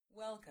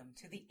Welcome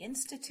to the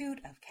Institute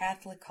of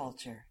Catholic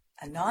Culture,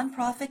 a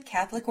nonprofit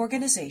Catholic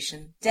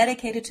organization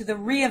dedicated to the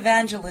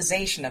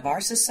re-evangelization of our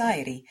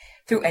society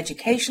through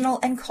educational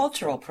and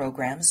cultural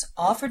programs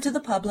offered to the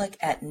public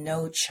at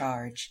no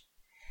charge.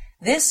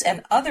 This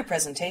and other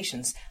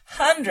presentations,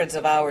 hundreds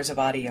of hours of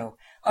audio,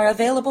 are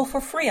available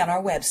for free on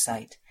our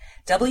website,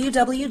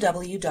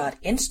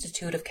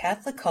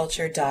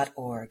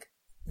 www.instituteofcatholicculture.org.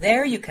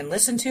 There you can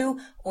listen to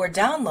or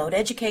download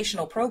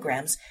educational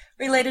programs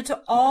related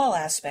to all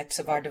aspects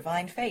of our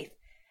divine faith,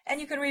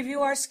 and you can review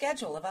our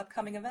schedule of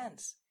upcoming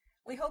events.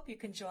 We hope you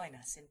can join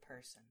us in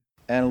person.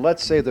 And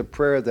let's say the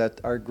prayer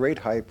that our great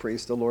high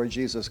priest, the Lord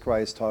Jesus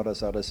Christ, taught us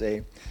how to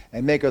say,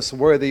 and make us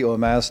worthy, O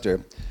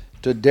Master,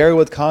 to dare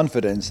with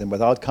confidence and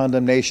without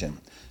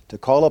condemnation, to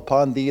call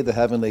upon thee, the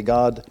heavenly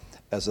God,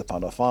 as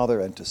upon a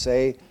Father, and to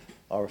say,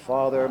 Our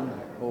Father,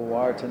 who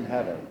art in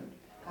heaven,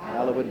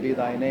 hallowed be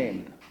thy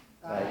name.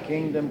 Thy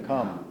kingdom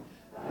come,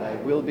 thy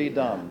will be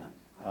done,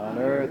 on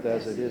earth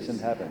as it is in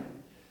heaven.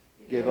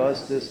 Give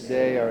us this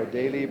day our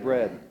daily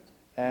bread,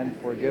 and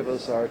forgive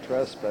us our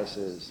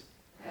trespasses.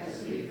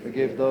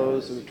 Forgive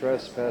those who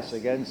trespass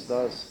against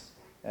us,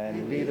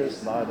 and lead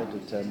us not into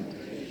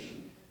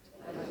temptation.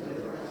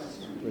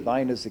 For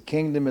thine is the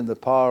kingdom and the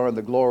power and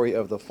the glory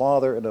of the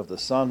Father and of the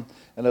Son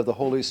and of the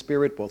Holy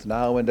Spirit, both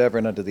now and ever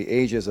and unto the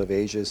ages of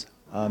ages.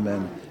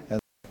 Amen.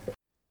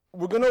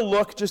 We're going to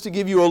look, just to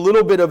give you a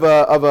little bit of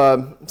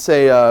an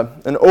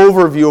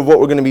overview of what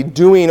we're going to be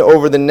doing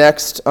over the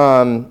next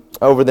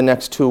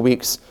 2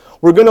 weeks.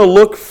 We're going to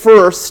look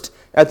first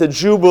at the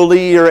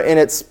Jubilee year and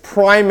its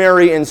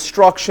primary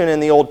instruction in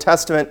the Old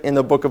Testament in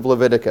the book of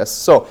Leviticus.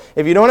 So,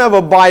 if you don't have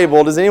a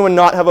Bible, does anyone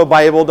not have a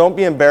Bible? Don't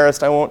be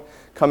embarrassed. I won't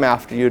come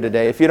after you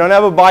today. If you don't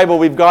have a Bible,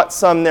 we've got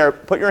some there.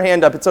 Put your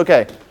hand up. It's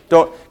okay.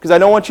 Because I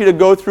don't want you to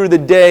go through the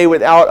day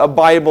without a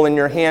Bible in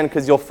your hand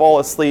because you'll fall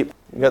asleep.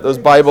 You got those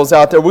Bibles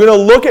out there. We're going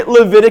to look at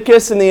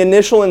Leviticus and the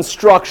initial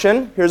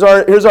instruction. Here's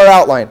our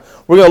outline.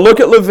 We're going to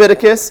look at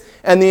Leviticus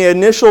and the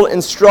initial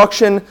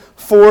instruction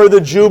for the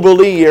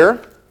Jubilee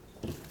year.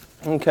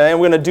 Okay, and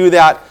we're going to do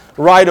that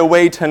right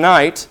away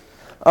tonight.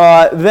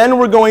 Then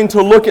we're going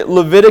to look at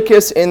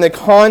Leviticus in the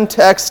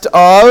context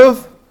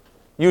of,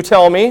 you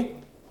tell me.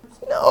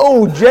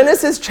 No,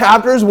 Genesis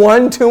chapters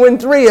 1, 2,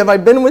 and 3. Have I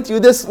been with you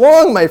this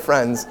long, my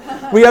friends?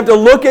 We have to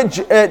look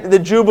at the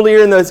Jubilee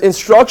year and the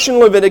instruction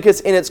of Leviticus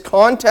in its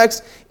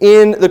context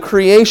in the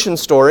creation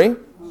story.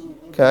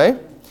 Okay?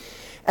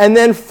 And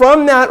then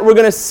from that, we're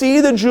going to see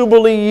the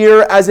Jubilee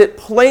year as it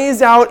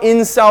plays out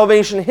in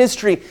salvation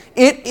history.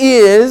 It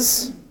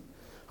is,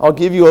 I'll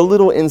give you a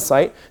little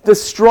insight, the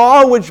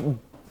straw which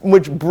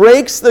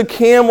breaks the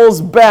camel's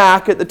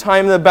back at the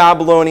time of the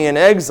Babylonian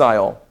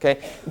exile. Okay?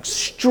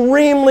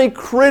 Extremely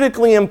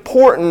critically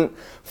important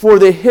for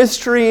the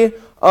history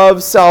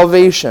of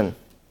salvation.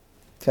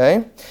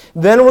 Okay?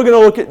 Then we're going to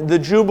look at the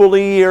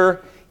Jubilee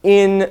year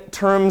in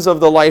terms of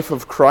the life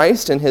of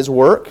Christ and his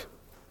work.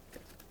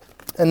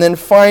 And then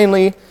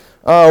finally,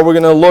 we're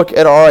going to look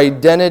at our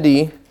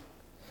identity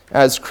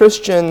as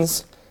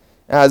Christians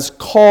as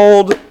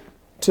called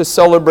to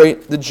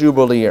celebrate the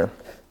Jubilee year.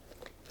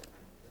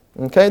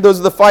 Okay, those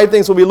are the 5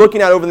 things we'll be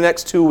looking at over the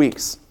next 2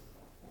 weeks.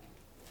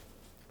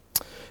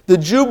 The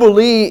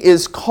Jubilee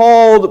is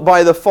called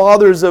by the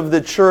fathers of the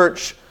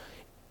church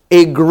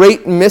a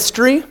great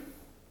mystery.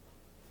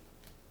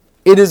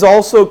 It is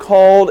also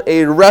called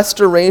a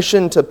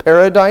restoration to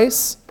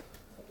paradise.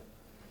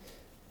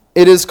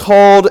 It is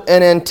called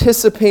an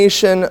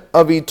anticipation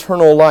of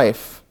eternal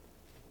life.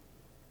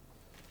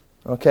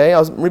 Okay,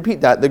 I'll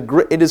repeat that.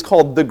 It is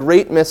called the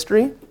great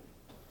mystery,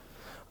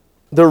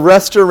 the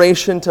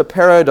restoration to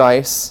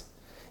paradise,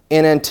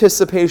 in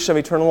anticipation of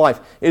eternal life.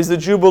 Is the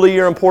Jubilee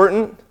year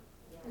important?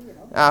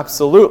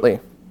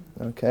 Absolutely.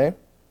 Okay,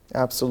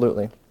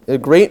 absolutely. A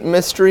great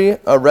mystery,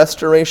 a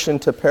restoration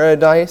to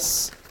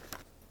paradise,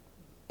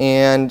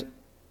 and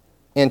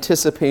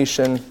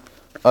anticipation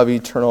of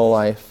eternal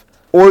life.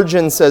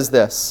 Origen says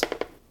this: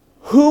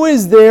 Who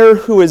is there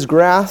who has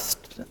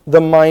grasped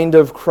the mind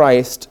of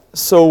Christ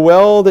so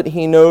well that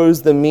he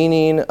knows the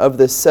meaning of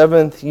the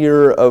 7th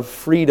year of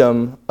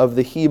freedom of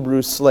the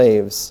Hebrew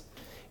slaves,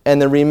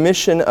 and the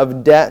remission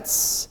of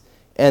debts,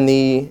 and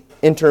the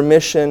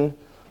intermission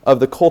of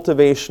the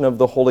cultivation of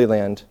the Holy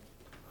Land?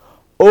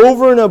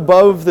 Over and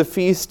above the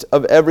feast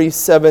of every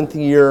 7th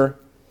year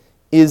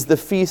is the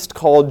feast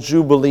called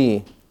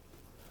Jubilee.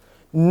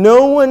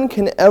 No one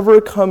can ever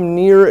come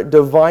near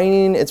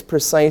divining its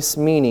precise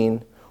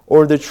meaning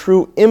or the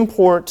true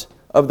import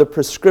of the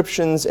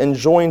prescriptions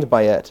enjoined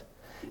by it,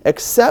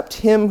 except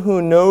him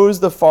who knows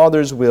the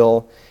Father's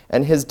will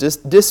and his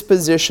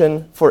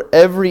disposition for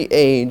every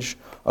age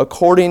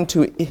according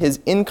to his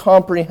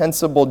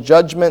incomprehensible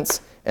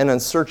judgments and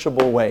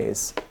unsearchable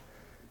ways.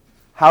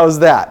 How's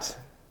that?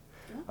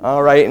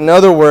 All right, in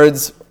other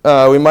words,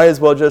 we might as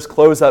well just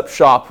close up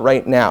shop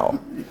right now.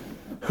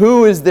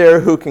 Who is there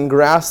who can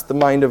grasp the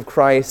mind of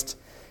Christ,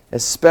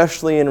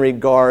 especially in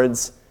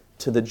regards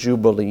to the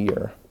Jubilee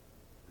year?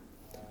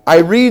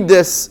 I read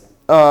this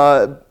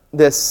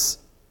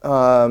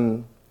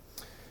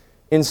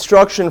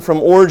instruction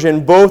from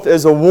Origen, both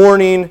as a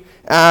warning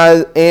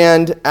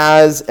and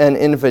as an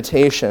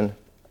invitation.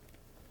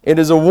 It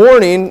is a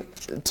warning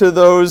to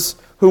those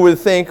who would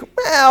think,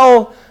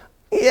 well,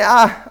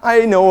 yeah,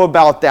 I know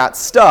about that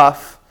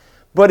stuff,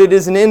 but it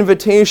is an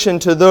invitation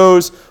to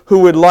those who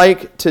would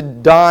like to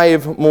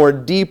dive more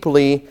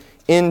deeply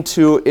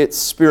into its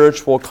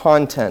spiritual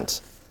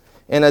content.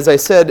 And as I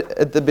said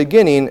at the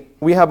beginning,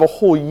 we have a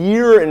whole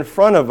year in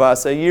front of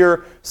us, a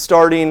year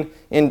starting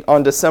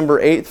on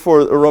December 8th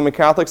for the Roman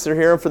Catholics that are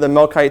here and for the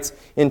Melkites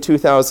in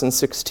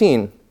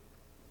 2016.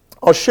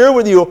 I'll share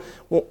with you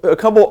a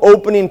couple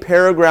opening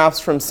paragraphs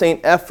from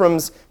St.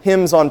 Ephraim's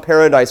Hymns on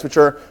Paradise, which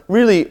are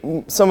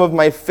really some of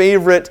my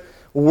favorite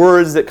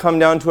words that come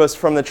down to us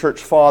from the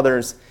Church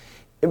Fathers.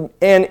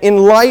 And in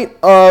light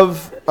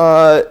of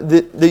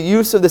the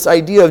use of this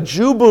idea of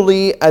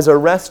Jubilee as a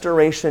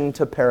restoration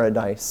to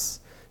paradise,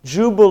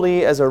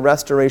 Jubilee as a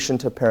restoration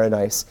to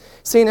paradise,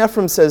 St.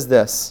 Ephraim says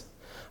this: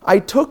 I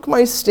took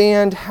my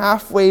stand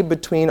halfway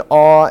between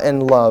awe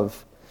and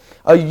love.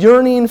 A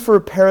yearning for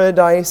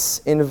paradise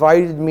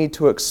invited me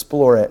to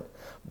explore it,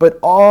 but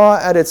awe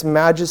at its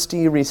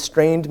majesty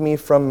restrained me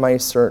from my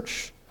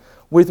search.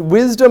 With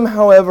wisdom,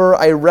 however,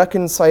 I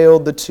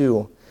reconciled the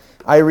two.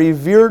 I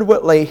revered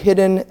what lay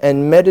hidden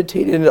and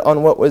meditated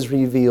on what was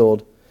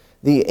revealed.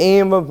 The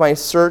aim of my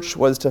search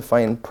was to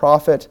find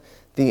profit.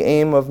 The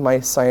aim of my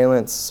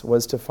silence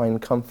was to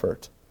find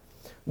comfort.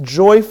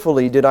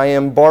 Joyfully did I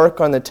embark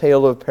on the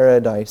tale of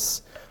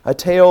paradise, a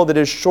tale that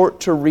is short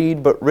to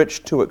read but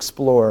rich to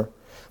explore.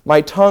 My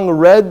tongue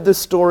read the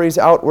story's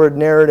outward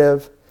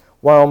narrative,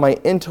 while my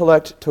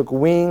intellect took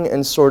wing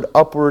and soared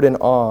upward in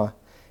awe,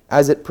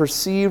 as it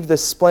perceived the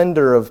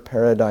splendor of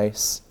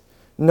paradise.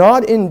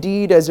 Not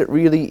indeed as it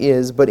really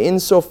is, but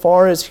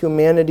insofar as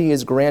humanity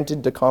is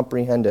granted to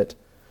comprehend it.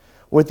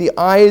 With the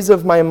eyes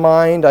of my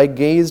mind I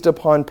gazed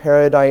upon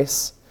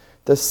paradise.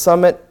 The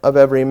summit of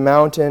every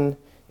mountain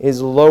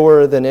is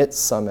lower than its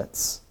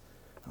summits.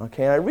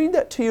 Okay, I read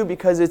that to you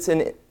because it's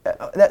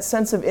that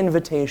sense of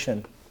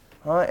invitation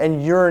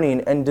and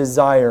yearning and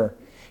desire.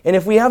 And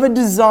if we have a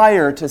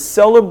desire to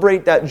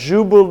celebrate that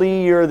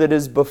Jubilee year that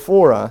is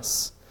before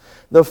us,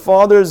 the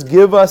Fathers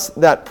give us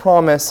that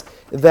promise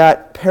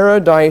that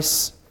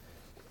paradise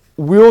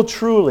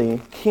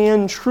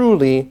can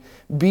truly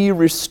be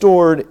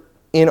restored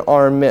in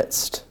our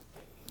midst.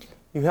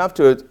 You have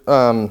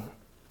to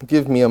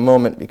give me a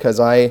moment because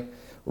I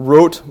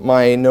wrote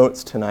my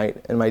notes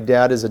tonight and my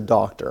dad is a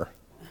doctor.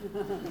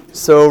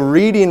 So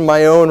reading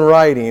my own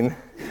writing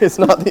is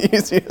not the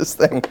easiest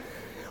thing.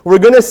 We're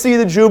going to see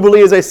the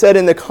Jubilee, as I said,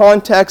 in the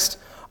context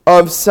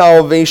of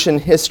salvation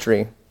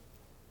history,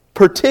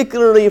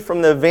 particularly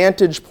from the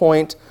vantage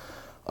point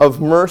of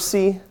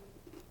mercy,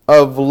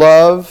 of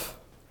love,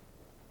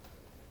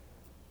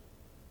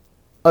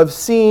 of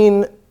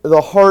seeing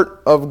the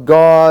heart of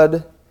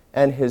God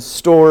and His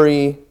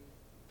story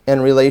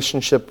and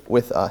relationship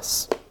with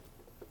us.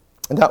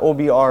 And that will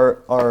be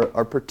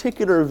our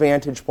particular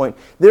vantage point.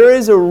 There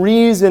is a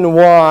reason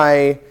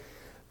why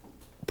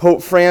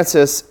Pope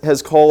Francis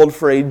has called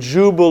for a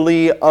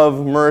Jubilee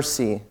of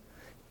mercy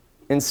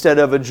instead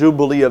of a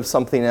Jubilee of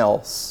something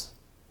else.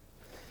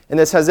 And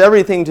this has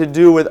everything to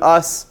do with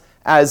us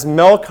as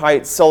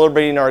Melkites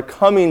celebrating our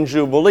coming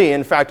Jubilee.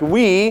 In fact,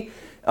 we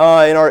in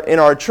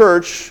our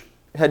church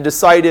had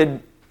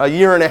decided a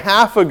year and a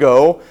half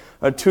ago,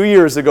 2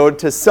 years ago,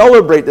 to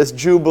celebrate this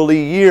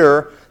Jubilee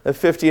year, the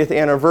 50th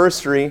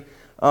anniversary.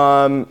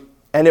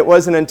 And it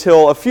wasn't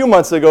until a few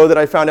months ago that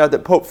I found out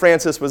that Pope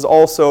Francis was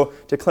also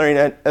declaring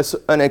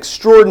an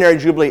extraordinary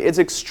Jubilee. It's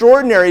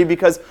extraordinary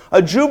because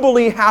a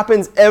Jubilee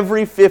happens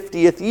every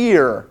 50th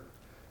year.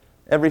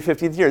 Every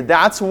 50th year.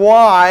 That's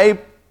why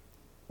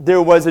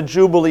there was a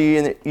Jubilee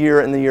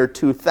in the year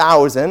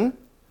 2000,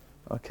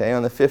 okay,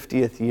 on the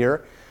 50th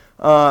year.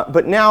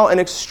 But now an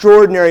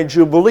extraordinary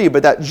Jubilee.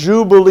 But that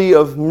Jubilee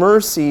of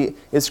mercy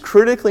is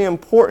critically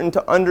important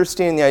to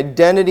understand the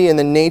identity and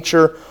the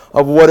nature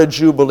of what a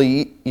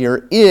Jubilee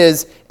year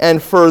is.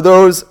 And for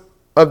those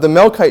of the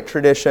Melkite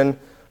tradition,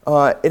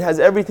 it has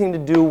everything to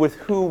do with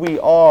who we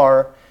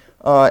are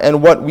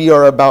and what we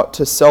are about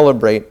to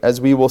celebrate,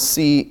 as we will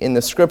see in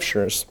the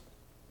Scriptures.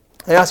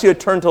 I ask you to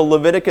turn to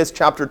Leviticus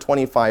chapter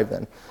 25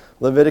 then.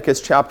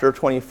 Leviticus chapter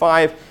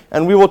 25.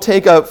 And we will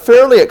take a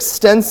fairly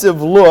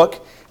extensive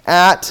look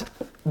at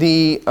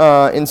the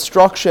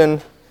instruction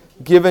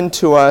given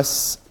to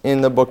us in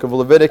the book of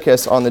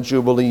Leviticus on the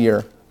Jubilee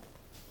year.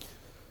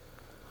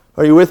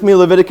 Are you with me?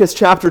 Leviticus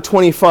chapter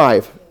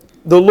 25.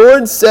 The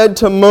Lord said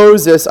to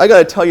Moses, I got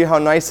to tell you how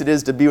nice it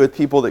is to be with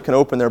people that can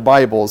open their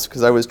Bibles,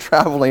 because I was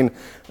traveling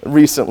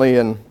recently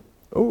and,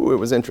 it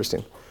was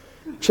interesting.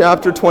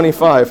 Chapter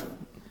 25.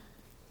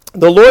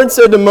 The Lord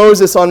said to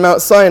Moses on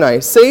Mount Sinai,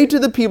 say to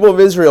the people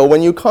of Israel,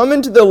 when you come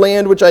into the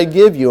land which I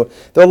give you,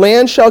 the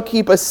land shall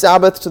keep a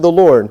Sabbath to the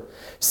Lord.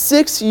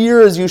 6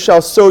 years you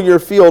shall sow your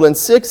field, and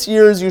 6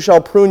 years you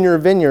shall prune your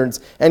vineyards,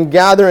 and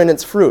gather in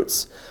its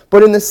fruits.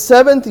 But in the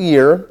 7th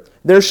year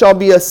there shall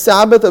be a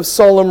Sabbath of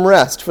solemn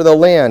rest for the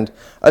land,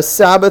 a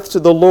Sabbath to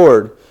the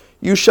Lord.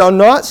 You shall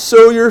not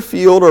sow your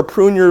field or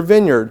prune your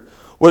vineyard.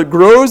 What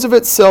grows of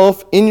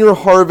itself in your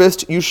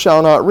harvest you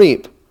shall not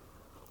reap.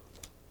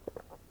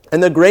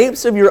 And the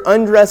grapes of your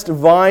undressed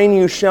vine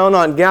you shall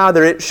not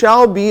gather. It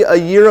shall be a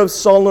year of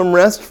solemn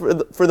rest for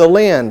the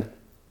land.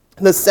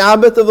 The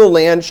Sabbath of the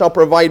land shall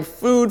provide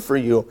food for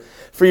you,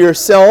 for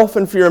yourself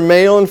and for your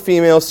male and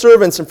female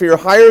servants, and for your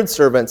hired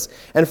servants,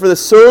 and for the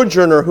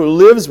sojourner who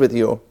lives with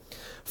you,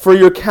 for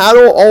your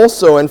cattle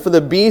also, and for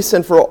the beasts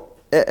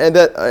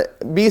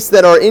beasts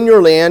that are in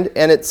your land,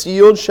 and its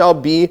yield shall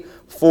be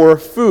for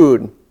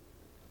food.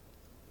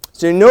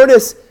 So you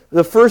notice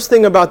the first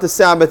thing about the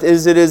Sabbath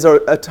is it is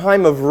a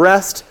time of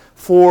rest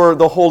for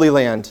the Holy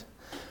Land.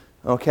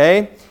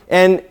 Okay?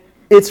 And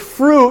its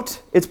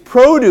fruit, its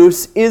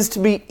produce, is to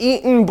be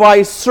eaten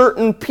by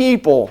certain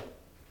people.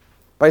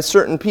 By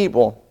certain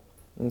people.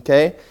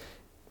 Okay?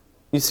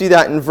 You see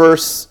that in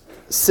verse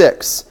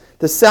 6.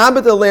 The Sabbath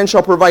of the land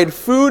shall provide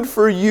food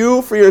for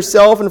you, for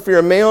yourself, and for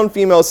your male and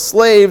female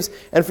slaves,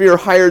 and for your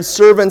hired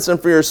servants, and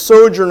for your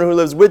sojourner who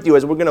lives with you,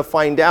 as we're going to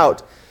find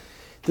out.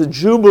 The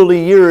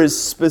Jubilee year is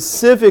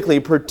specifically,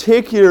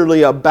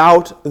 particularly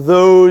about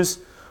those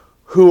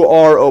who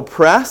are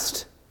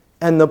oppressed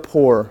and the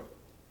poor.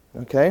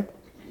 Okay?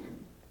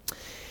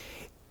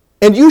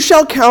 And you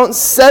shall count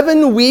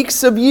 7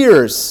 weeks of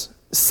years,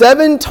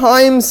 7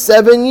 times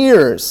 7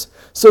 years,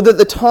 so that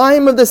the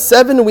time of the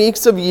 7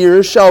 weeks of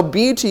years shall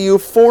be to you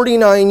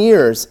 49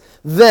 years.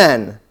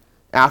 Then,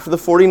 after the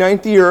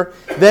 49th year,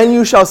 then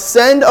you shall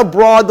send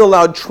abroad the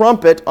loud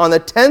trumpet on the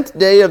 10th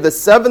day of the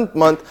 7th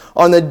month.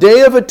 On the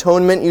day of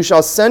atonement you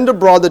shall send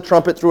abroad the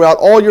trumpet throughout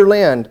all your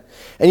land.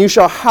 And you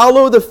shall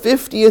hallow the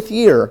 50th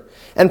year,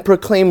 and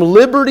proclaim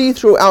liberty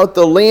throughout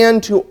the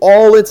land to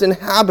all its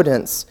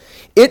inhabitants.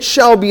 It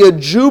shall be a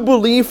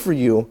jubilee for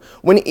you,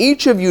 when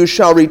each of you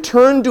shall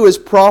return to his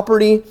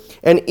property,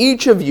 and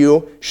each of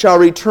you shall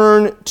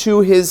return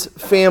to his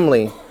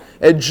family.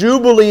 A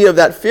jubilee of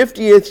that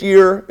 50th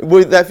year,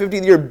 will that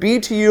 50th year be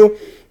to you.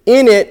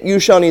 In it you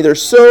shall neither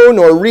sow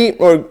nor reap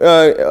nor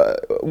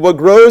what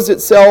grows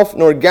itself,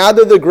 nor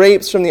gather the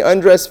grapes from the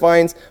undressed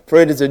vines, for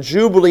it is a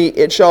jubilee.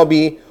 It shall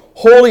be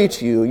holy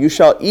to you. You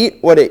shall eat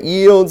what it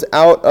yields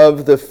out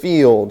of the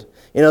field.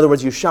 In other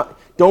words,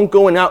 don't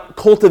go out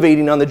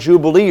cultivating on the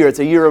Jubilee year. It's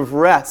a year of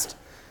rest.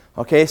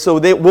 Okay, so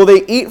will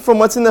they eat from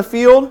what's in the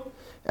field?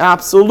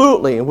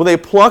 Absolutely. Will they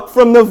pluck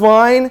from the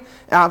vine?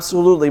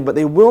 Absolutely. But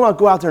they will not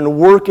go out there and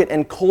work it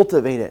and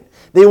cultivate it.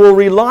 They will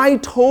rely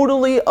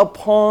totally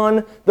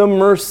upon the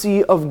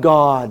mercy of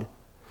God.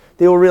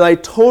 They will rely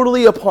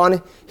totally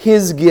upon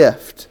His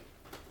gift.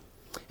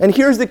 And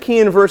here's the key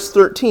in verse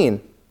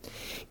 13.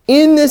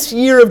 In this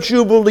year of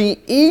Jubilee,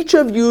 each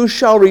of you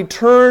shall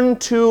return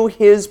to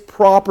his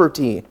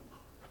property.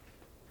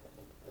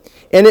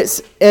 And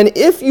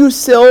if you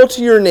sell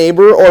to your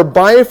neighbor or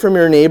buy from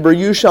your neighbor,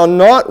 you shall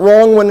not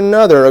wrong one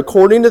another.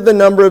 According to the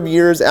number of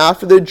years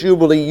after the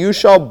Jubilee, you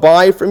shall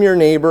buy from your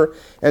neighbor,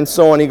 and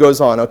so on. He goes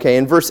on, okay,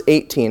 in verse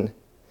 18.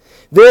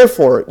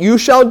 Therefore, you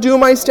shall do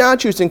my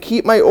statutes and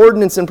keep my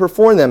ordinance and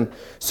perform them,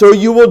 so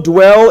you will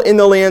dwell in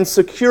the land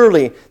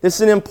securely. This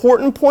is an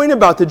important point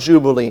about the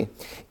Jubilee.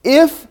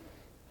 If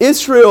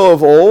Israel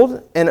of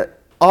old, and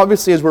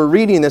obviously as we're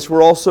reading this,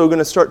 we're also going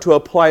to start to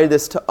apply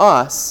this to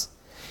us.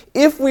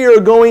 If we are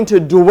going to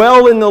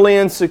dwell in the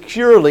land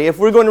securely, if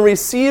we're going to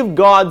receive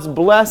God's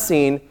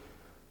blessing,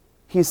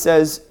 he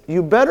says,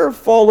 you better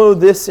follow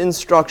this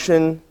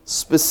instruction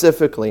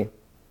specifically.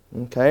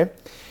 Okay?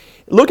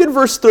 Look at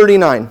verse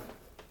 39.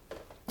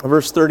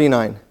 Verse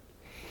 39.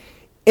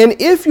 And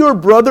if your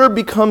brother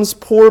becomes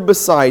poor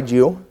beside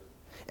you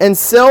and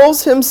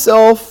sells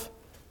himself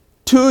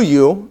to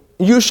you,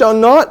 you shall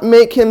not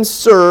make him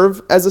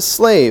serve as a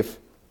slave.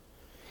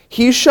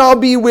 He shall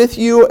be with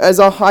you as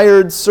a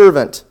hired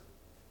servant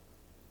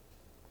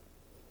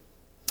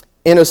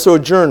and a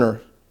sojourner.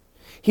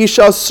 He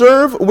shall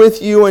serve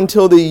with you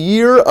until the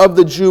year of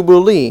the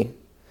Jubilee.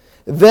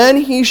 Then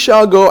he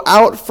shall go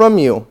out from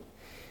you,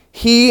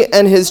 he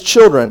and his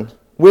children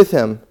with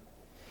him,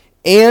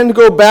 and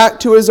go back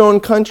to his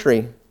own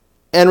country,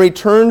 and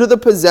return to the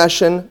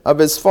possession of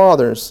his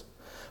fathers.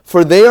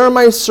 For they are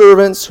my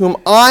servants, whom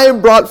I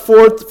brought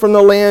forth from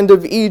the land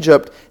of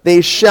Egypt. They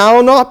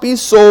shall not be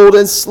sold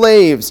as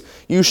slaves.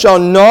 You shall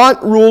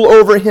not rule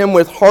over him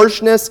with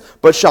harshness,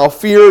 but shall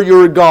fear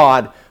your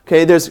God.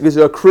 Okay, there's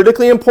a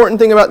critically important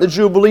thing about the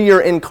Jubilee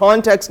year in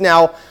context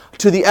now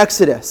to the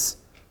Exodus,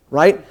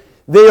 right?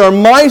 They are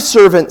my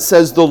servants,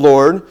 says the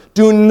Lord.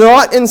 Do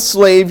not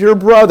enslave your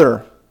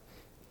brother.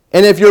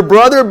 And if your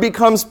brother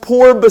becomes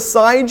poor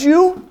beside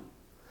you,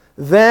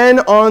 then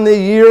on the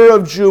year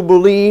of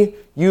Jubilee,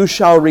 you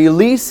shall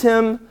release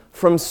him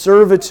from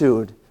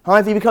servitude.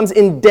 If he becomes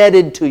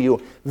indebted to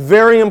you,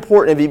 very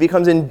important, if he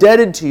becomes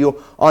indebted to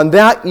you, on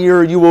that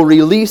year you will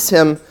release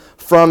him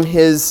from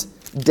his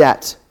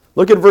debt.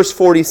 Look at verse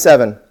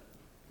 47.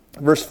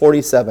 Verse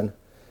 47.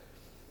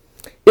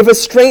 If a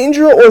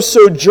stranger or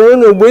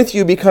sojourner with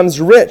you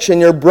becomes rich,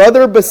 and your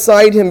brother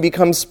beside him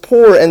becomes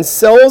poor, and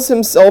sells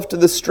himself to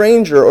the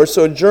stranger or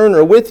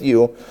sojourner with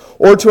you,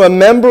 or to a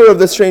member of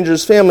the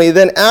stranger's family,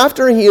 then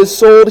after he is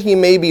sold he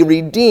may be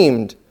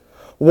redeemed.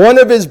 One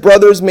of his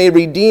brothers may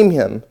redeem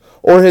him,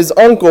 or his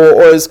uncle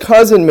or his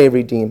cousin may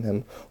redeem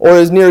him, or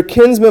his near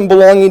kinsman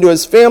belonging to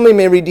his family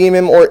may redeem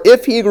him, or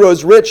if he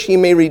grows rich he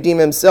may redeem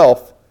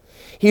himself.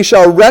 He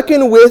shall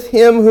reckon with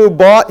him who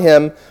bought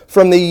him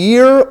from the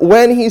year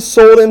when he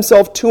sold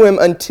himself to him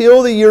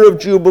until the year of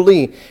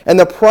Jubilee, and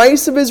the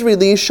price of his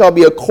release shall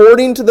be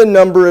according to the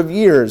number of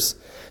years.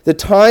 The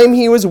time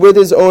he was with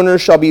his owner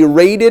shall be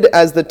rated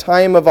as the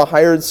time of a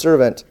hired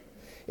servant.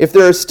 If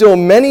there are still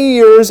many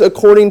years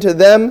according to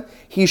them,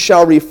 he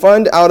shall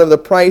refund out of the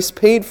price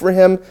paid for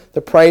him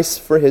the price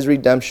for his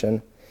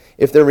redemption.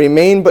 If there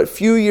remain but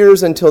few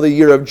years until the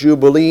year of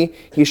Jubilee,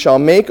 he shall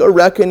make a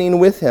reckoning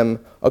with him.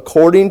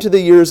 According to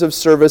the years of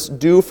service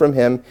due from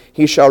him,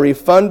 he shall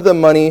refund the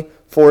money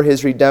for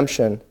his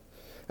redemption.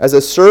 As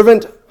a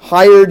servant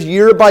hired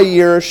year by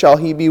year shall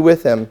he be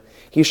with him.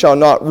 He shall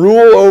not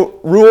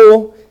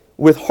rule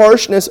with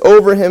harshness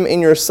over him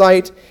in your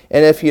sight,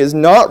 and if he is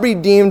not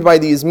redeemed by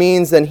these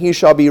means, then he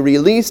shall be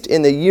released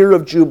in the year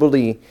of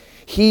Jubilee,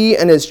 he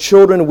and his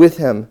children with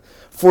him.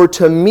 For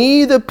to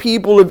me the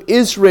people of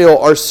Israel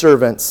are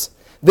servants.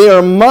 They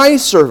are my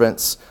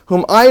servants,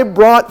 whom I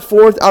brought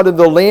forth out of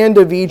the land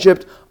of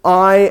Egypt.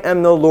 I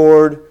am the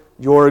Lord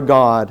your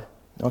God.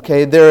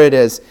 Okay, there it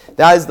is.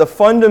 That is the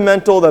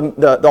fundamental,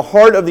 the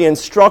heart of the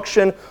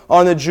instruction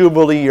on the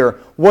Jubilee year.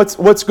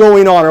 What's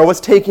going on, or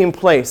what's taking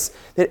place?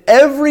 That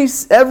every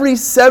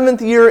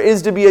seventh year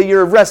is to be a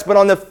year of rest, but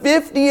on the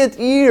 50th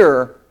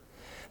year,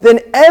 then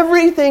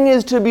everything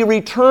is to be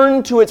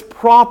returned to its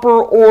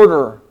proper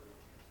order.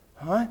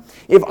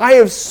 If I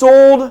have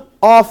sold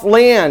off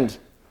land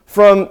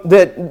from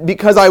that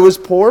because I was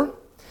poor,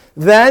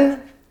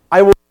 then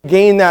I will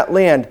gain that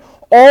land.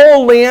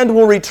 All land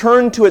will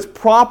return to its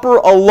proper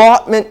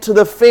allotment to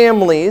the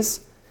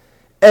families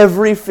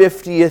every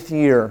 50th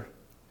year.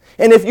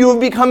 And if you have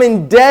become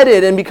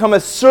indebted and become a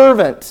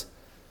servant,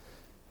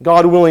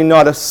 God willing,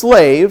 not a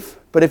slave,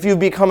 but if you've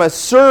become a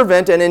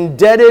servant and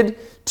indebted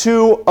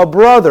to a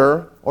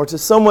brother or to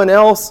someone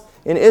else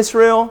in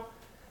Israel,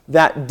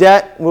 that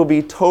debt will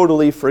be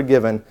totally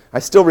forgiven. I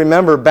still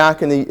remember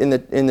back in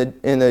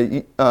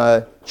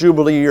the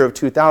Jubilee year of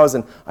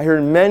 2000, I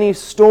heard many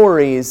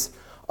stories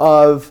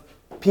of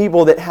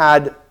people that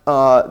had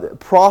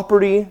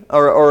property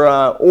or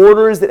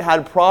orders that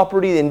had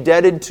property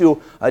indebted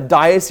to a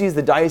diocese.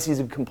 The diocese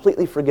would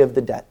completely forgive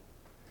the debt.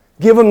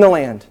 Give them the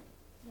land.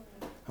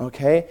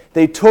 Okay?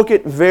 They took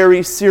it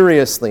very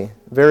seriously.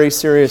 Very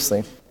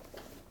seriously.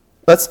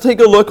 Let's take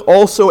a look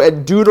also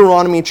at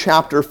Deuteronomy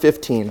chapter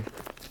 15.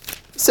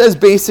 It says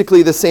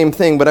basically the same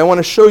thing, but I want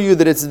to show you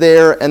that it's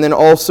there, and then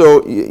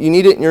also you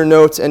need it in your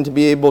notes and to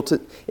be able to...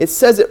 It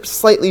says it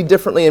slightly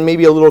differently and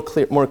maybe a little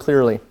more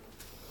clearly.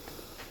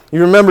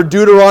 You remember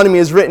Deuteronomy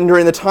is written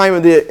during the time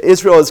of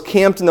Israel is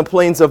camped in the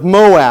plains of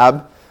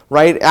Moab,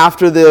 right?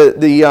 After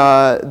they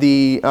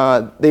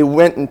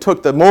went and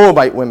took the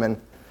Moabite women,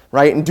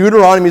 right? And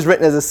Deuteronomy is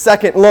written as a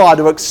second law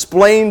to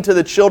explain to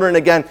the children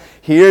again,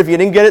 here, if you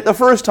didn't get it the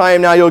first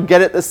time, now you'll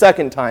get it the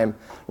second time,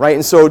 right?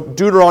 And so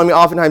Deuteronomy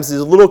oftentimes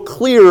is a little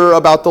clearer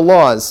about the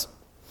laws.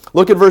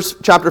 Look at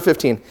chapter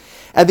 15.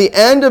 At the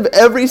end of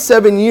every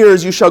 7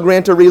 years you shall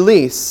grant a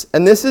release,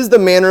 and this is the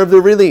manner of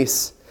the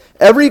release.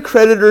 Every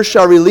creditor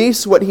shall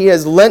release what he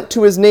has lent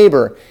to his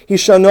neighbor. He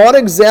shall not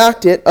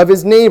exact it of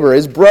his neighbor,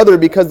 his brother,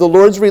 because the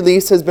Lord's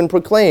release has been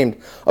proclaimed.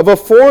 Of a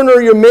foreigner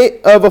you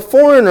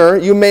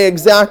may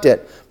exact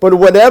it, but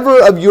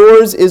whatever of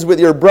yours is with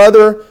your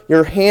brother,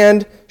 your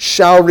hand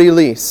shall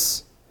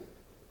release.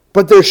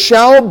 But there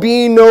shall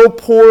be no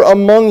poor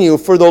among you,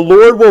 for the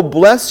Lord will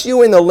bless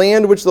you in the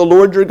land which the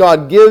Lord your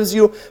God gives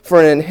you for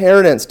an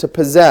inheritance to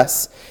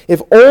possess.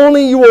 If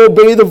only you will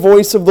obey the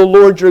voice of the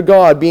Lord your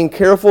God, being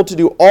careful to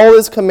do all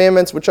his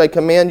commandments which I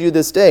command you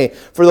this day.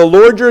 For the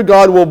Lord your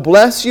God will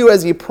bless you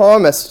as he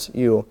promised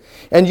you.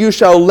 And you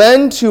shall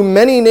lend to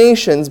many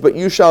nations, but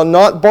you shall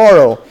not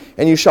borrow.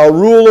 And you shall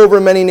rule over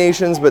many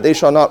nations, but they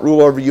shall not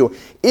rule over you.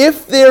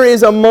 If there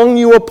is among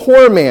you a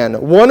poor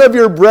man, one of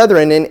your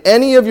brethren, in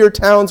any of your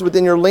towns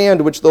within your land,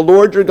 which the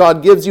Lord your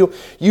God gives you,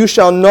 you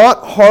shall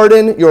not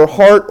harden your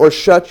heart or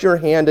shut your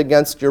hand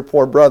against your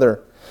poor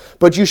brother.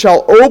 But you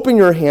shall open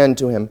your hand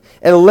to him,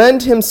 and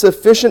lend him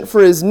sufficient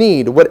for his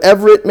need,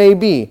 whatever it may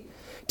be.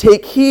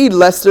 Take heed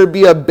lest there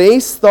be a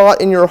base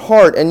thought in your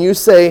heart, and you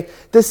say,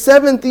 the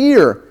 7th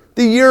year,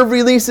 the year of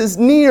release is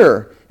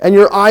near, and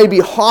your eye be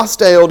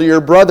hostile to your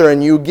brother,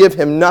 and you give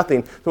him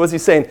nothing. So what's he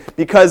saying?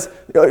 Because,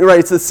 right,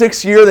 it's the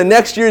 6th year, the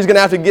next year he's going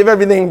to have to give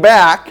everything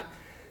back,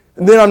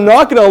 and then I'm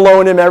not going to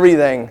loan him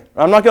everything.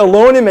 I'm not going to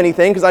loan him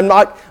anything, because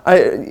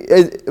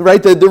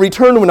the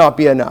return will not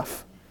be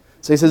enough.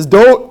 So he says,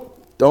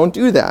 Don't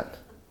do that.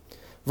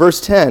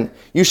 Verse 10,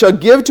 you shall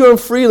give to him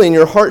freely, and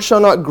your heart shall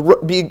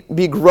not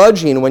be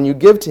grudging when you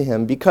give to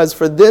him, because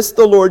for this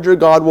the Lord your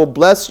God will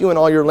bless you in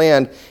all your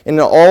land and in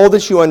all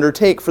that you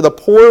undertake, for the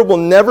poor will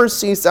never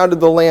cease out of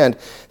the land.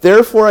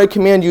 Therefore I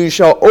command you, you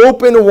shall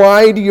open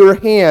wide your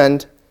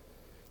hand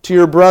to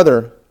your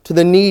brother, to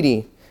the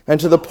needy, and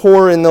to the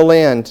poor in the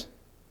land.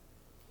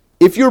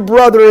 If your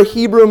brother, a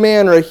Hebrew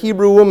man or a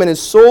Hebrew woman, is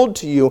sold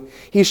to you,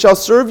 he shall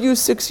serve you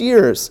 6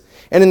 years.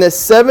 And in the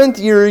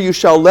 7th year you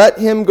shall let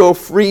him go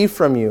free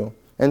from you,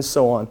 and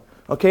so on.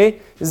 Okay?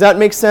 Does that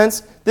make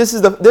sense? This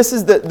is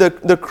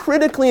the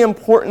critically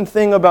important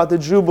thing about the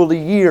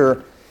Jubilee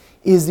year,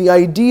 is the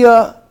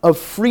idea of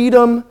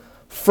freedom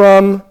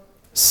from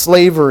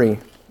slavery,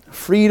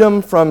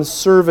 freedom from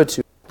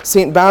servitude.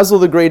 St. Basil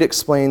the Great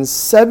explains,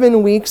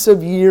 7 weeks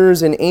of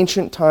years in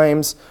ancient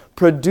times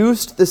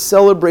produced the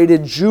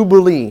celebrated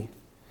Jubilee,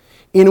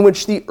 in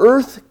which the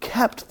earth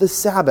kept the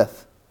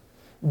Sabbath.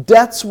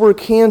 Debts were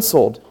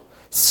canceled,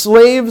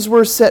 slaves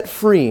were set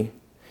free,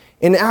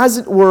 and as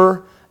it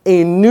were,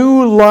 a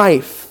new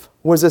life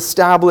was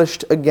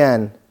established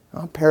again.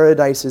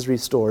 Paradise is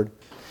restored.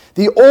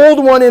 The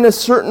old one, in a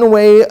certain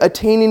way,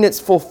 attaining its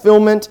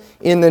fulfillment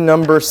in the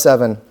number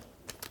 7.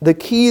 The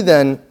key,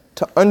 then,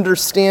 to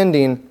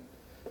understanding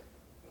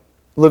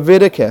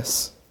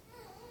Leviticus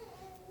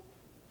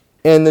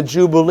and the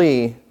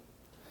Jubilee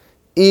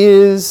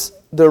is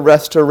the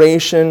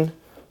restoration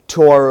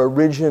to our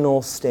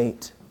original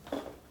state.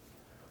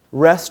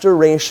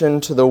 Restoration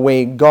to the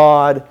way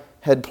God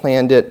had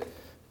planned it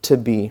to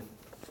be.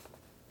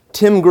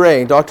 Tim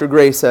Gray, Dr.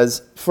 Gray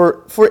says,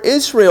 For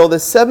Israel, the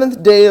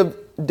 7th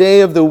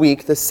day of the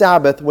week, the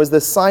Sabbath, was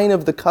the sign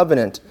of the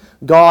covenant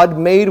God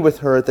made with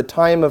her at the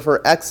time of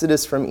her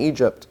exodus from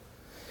Egypt.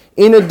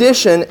 In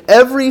addition,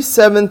 every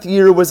 7th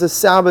year was a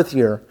Sabbath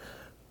year,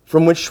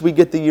 from which we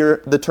get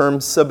the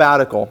term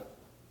sabbatical,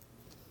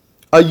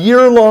 a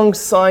year-long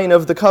sign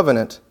of the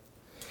covenant.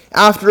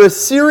 After a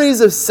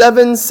series of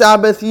 7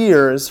 Sabbath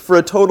years, for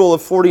a total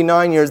of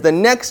 49 years, the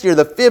next year,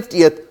 the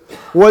 50th,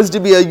 was to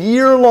be a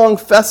year-long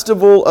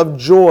festival of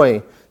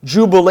joy,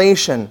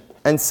 jubilation,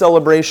 and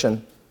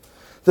celebration.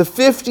 The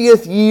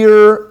 50th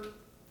year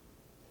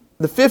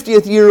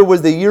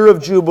was the year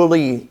of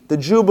Jubilee. The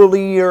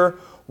Jubilee year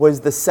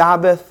was the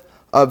Sabbath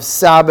of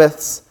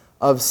Sabbaths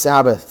of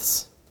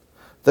Sabbaths.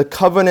 The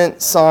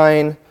covenant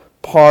sign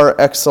par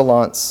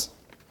excellence.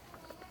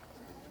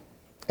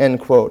 End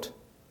quote.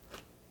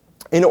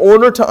 In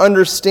order to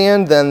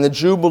understand, then, the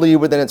Jubilee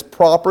within its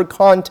proper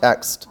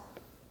context,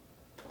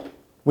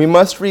 we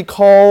must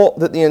recall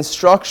that the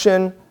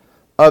instruction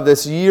of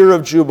this year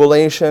of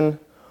jubilation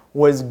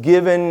was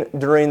given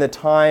during the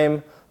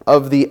time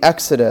of the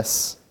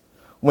Exodus,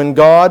 when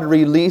God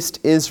released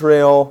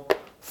Israel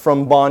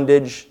from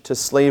bondage to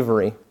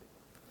slavery.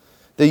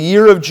 The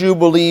year of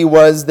Jubilee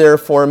was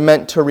therefore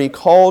meant to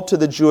recall to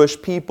the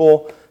Jewish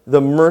people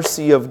the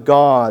mercy of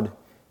God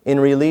in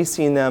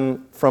releasing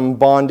them from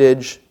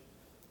bondage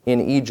in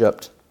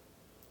Egypt.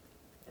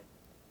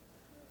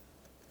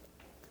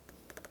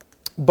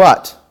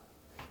 But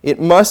it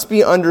must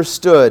be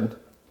understood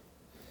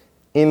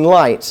in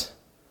light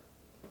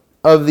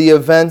of the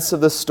events of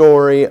the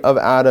story of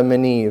Adam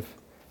and Eve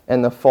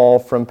and the fall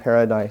from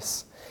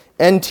paradise.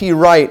 N.T.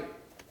 Wright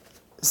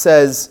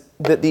says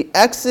that the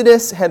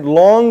Exodus had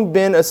long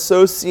been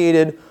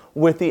associated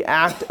with the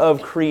act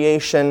of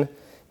creation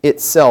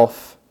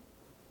itself.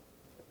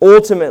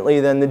 Ultimately,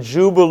 then, the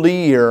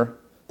Jubilee year,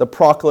 the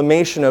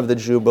proclamation of the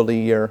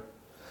Jubilee year,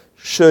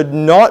 should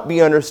not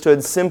be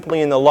understood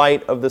simply in the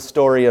light of the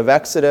story of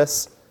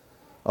Exodus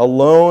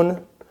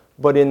alone,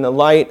 but in the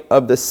light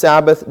of the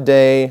Sabbath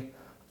day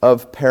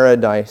of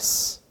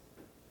paradise.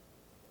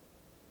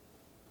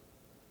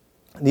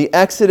 The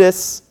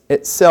Exodus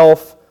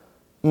itself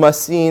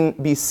must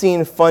be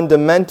seen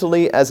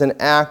fundamentally as an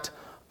act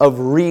of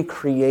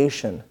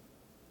recreation.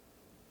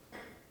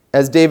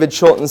 As David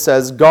Chilton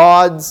says,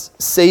 God's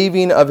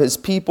saving of his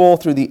people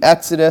through the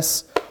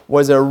Exodus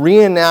was a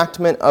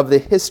reenactment of the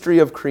history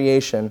of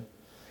creation.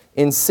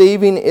 In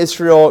saving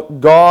Israel,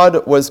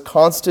 God was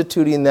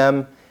constituting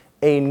them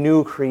a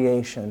new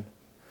creation.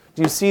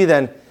 Do you see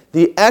then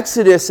the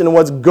Exodus and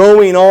what's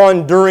going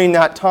on during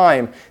that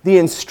time? The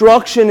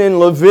instruction in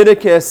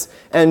Leviticus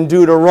and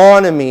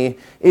Deuteronomy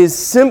is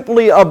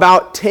simply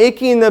about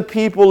taking the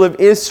people of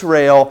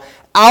Israel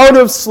out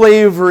of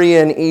slavery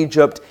in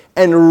Egypt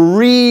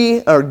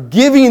and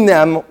giving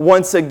them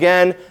once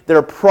again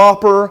their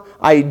proper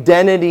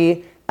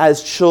identity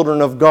as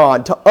children of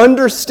God. To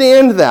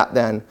understand that,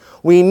 then,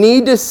 we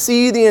need to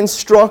see the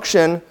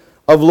instruction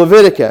of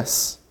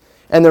Leviticus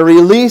and the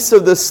release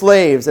of the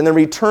slaves and the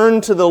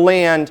return to the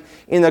land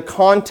in the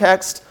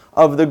context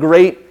of the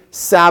great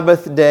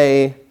Sabbath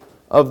day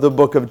of the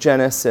book of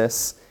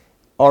Genesis,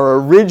 our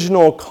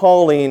original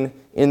calling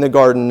in the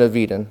Garden of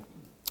Eden.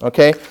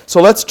 Okay,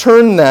 so let's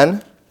turn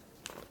then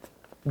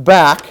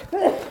back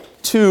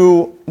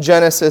to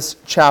Genesis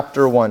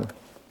chapter 1.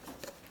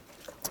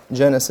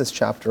 Genesis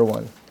chapter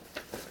 1.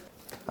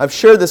 I've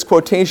shared this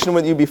quotation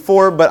with you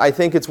before, but I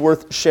think it's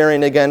worth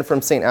sharing again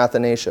from St.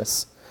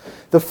 Athanasius.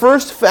 The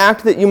first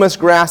fact that you must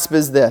grasp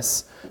is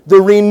this: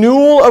 the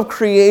renewal of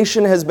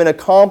creation has been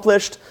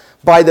accomplished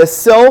by the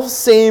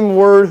self-same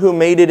Word who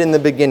made it in the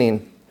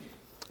beginning.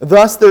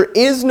 Thus, there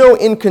is no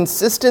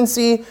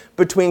inconsistency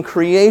between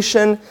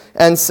creation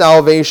and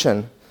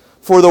salvation.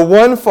 For the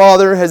one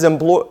Father has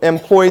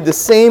employed the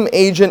same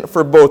agent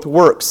for both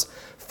works,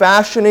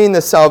 fashioning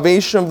the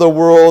salvation of the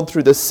world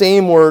through the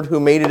same Word who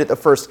made it at the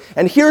first.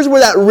 And here's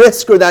where that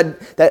risk or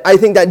that I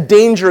think that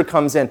danger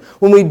comes in.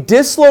 When we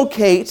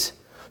dislocate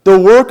the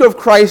work of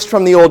Christ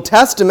from the Old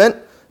Testament,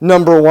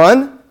 number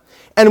one,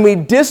 and we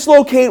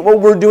dislocate what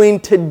we're doing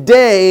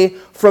today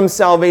from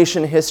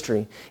salvation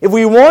history. If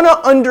we want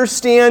to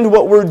understand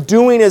what we're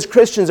doing as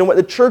Christians and what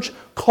the church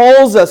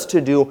calls us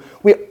to do,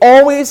 we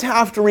always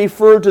have to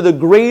refer to the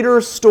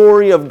greater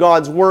story of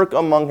God's work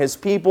among His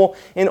people,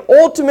 and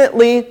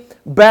ultimately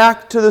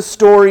back to the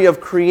story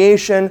of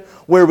creation,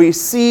 where we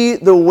see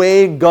the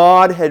way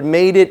God had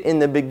made it in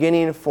the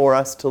beginning for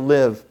us to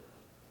live.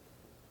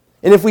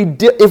 And if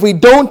we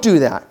don't do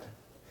that,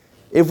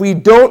 if we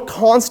don't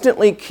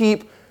constantly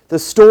keep the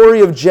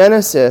story of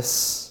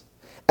Genesis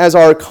as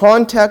our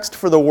context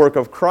for the work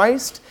of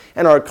Christ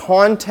and our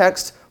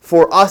context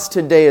for us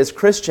today as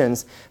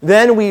Christians,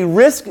 then we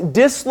risk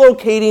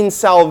dislocating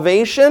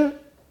salvation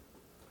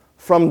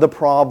from the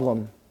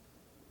problem.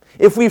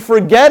 If we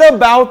forget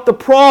about the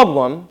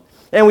problem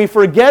and we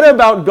forget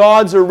about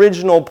God's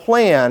original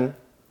plan,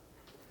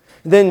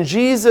 then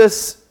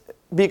Jesus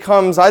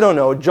becomes,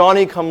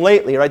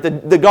 Johnny-come-lately, right?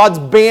 The God's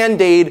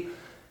Band-Aid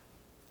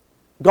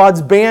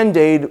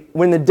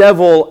when the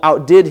devil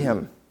outdid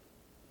him.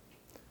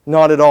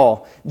 Not at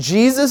all.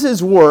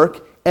 Jesus'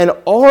 work and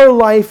our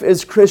life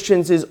as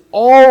Christians is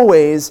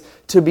always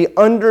to be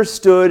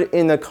understood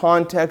in the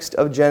context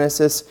of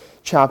Genesis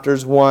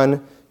chapters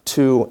 1,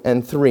 2,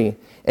 and 3.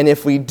 And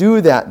if we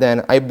do that,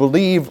 then I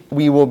believe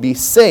we will be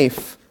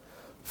safe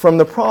from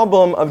the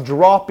problem of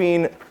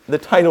dropping the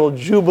title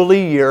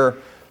Jubilee Year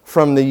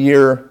from the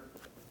year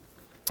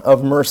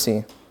of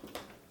mercy.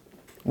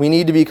 We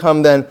need to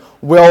become then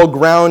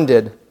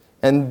well-grounded,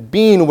 and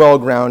being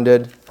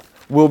well-grounded,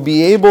 we'll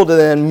be able to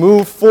then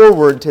move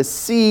forward to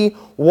see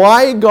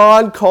why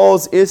God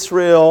calls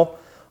Israel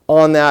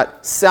on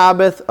that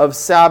Sabbath of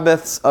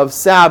Sabbaths of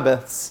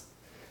Sabbaths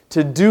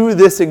to do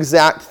this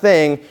exact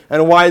thing,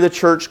 and why the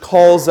church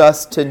calls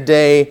us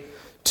today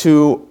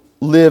to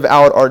live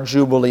out our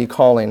Jubilee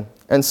calling.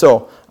 And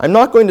so, I'm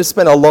not going to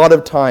spend a lot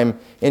of time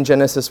in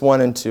Genesis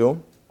 1 and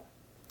 2,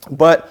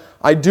 but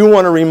I do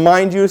want to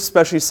remind you,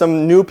 especially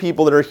some new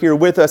people that are here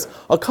with us,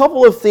 a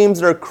couple of themes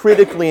that are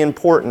critically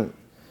important.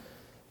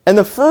 And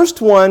the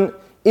first one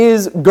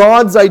is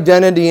God's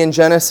identity in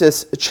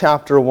Genesis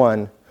chapter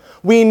 1.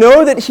 We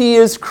know that He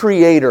is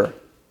creator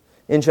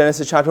in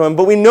Genesis chapter 1,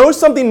 but we know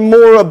something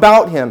more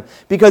about Him,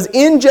 because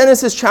in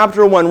Genesis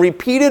chapter 1,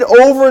 repeated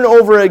over and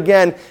over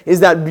again,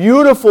 is that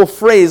beautiful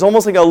phrase,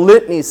 almost like a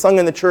litany sung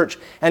in the church,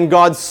 and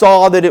God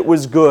saw that it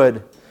was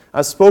good.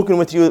 I've spoken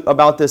with you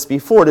about this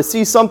before. To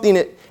see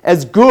something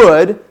as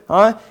good,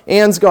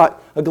 Anne's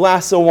got a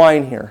glass of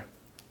wine here.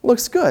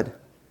 Looks good,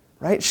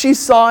 right? She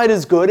saw it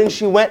as good and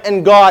she went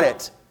and got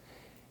it.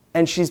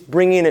 And she's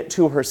bringing it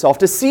to herself.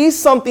 To see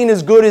something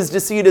as good is to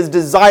see it as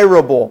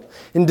desirable.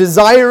 And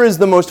desire is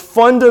the most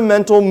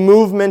fundamental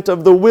movement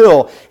of the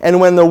will. And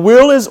when the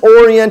will is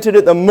oriented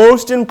at the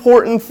most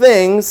important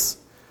things,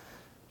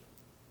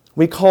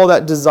 we call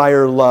that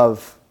desire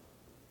love.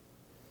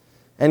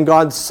 And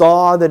God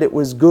saw that it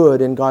was good,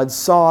 and God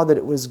saw that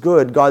it was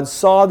good. God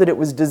saw that it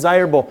was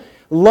desirable.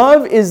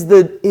 Love is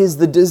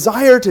the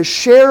desire to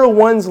share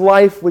one's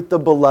life with the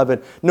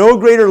beloved. No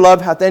greater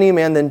love hath any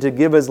man than to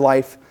give his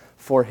life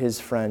for his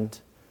friend.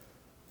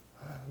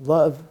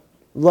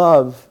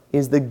 Love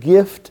is the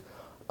gift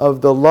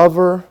of the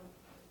lover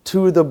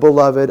to the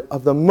beloved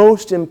of the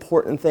most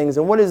important things.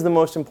 And what is the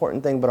most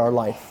important thing but our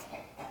life?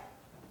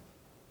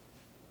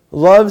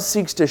 Love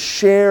seeks to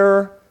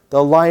share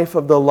the life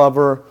of the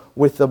lover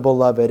with the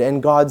beloved.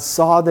 And God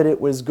saw that it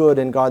was good,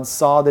 and God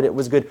saw that it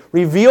was good.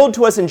 Revealed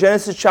to us in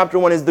Genesis chapter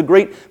 1 is the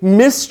great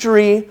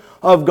mystery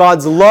of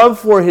God's love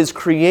for His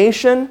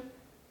creation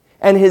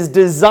and His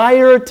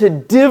desire to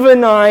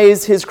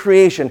divinize His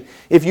creation.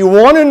 If you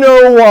want to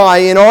know why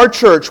in our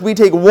church we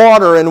take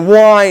water and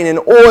wine and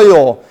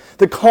oil,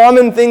 the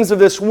common things of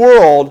this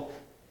world,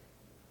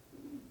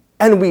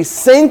 and we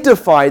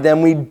sanctify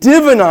them, we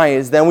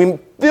divinize them, we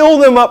fill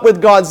them up with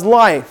God's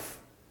life,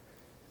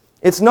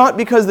 it's not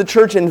because the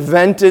church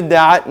invented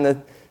that in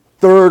the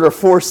 3rd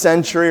or 4th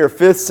century or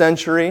 5th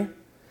century.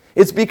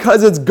 It's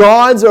because it's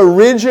God's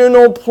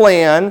original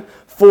plan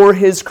for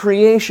His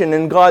creation.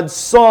 And God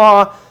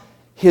saw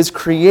His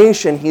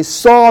creation. He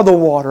saw the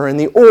water and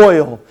the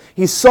oil.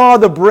 He saw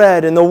the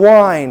bread and the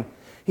wine.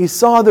 He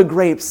saw the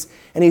grapes.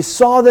 And He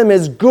saw them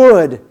as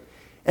good.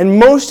 And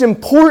most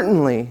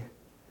importantly,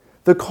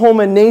 the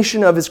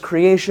culmination of His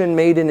creation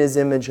made in His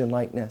image and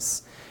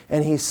likeness.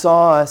 And He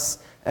saw us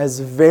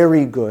as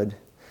very good,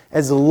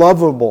 as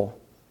lovable.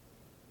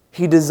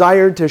 He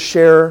desired to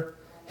share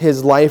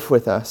His life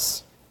with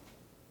us.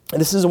 And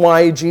this is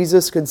why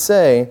Jesus could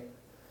say,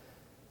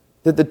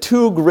 that the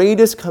two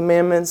greatest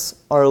commandments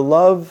are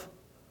love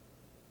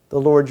the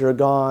Lord your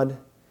God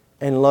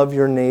and love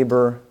your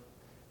neighbor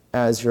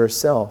as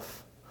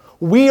yourself.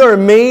 We are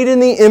made in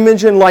the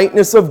image and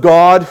likeness of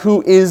God,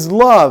 who is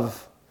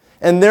love.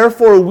 And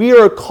therefore we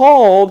are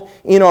called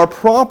in our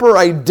proper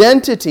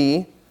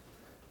identity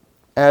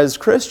as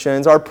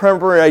Christians, our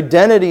proper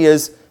identity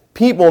as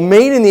people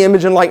made in the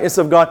image and likeness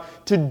of God,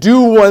 to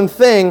do one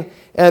thing,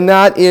 and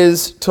that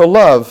is to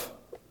love.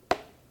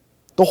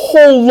 The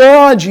whole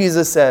law,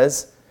 Jesus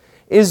says,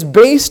 is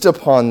based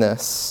upon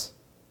this.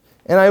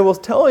 And I will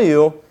tell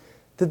you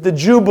that the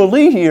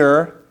Jubilee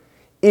year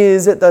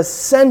is at the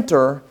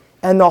center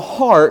and the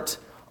heart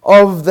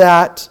of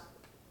that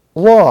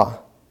law.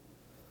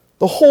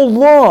 The whole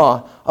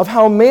law of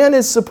how man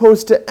is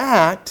supposed to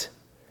act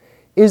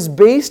is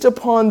based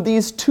upon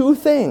these two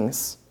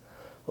things: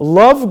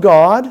 love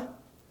God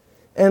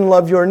and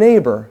love your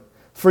neighbor,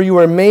 for you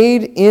are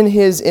made in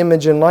His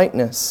image and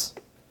likeness.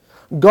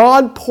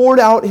 God poured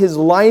out His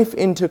life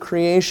into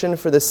creation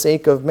for the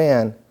sake of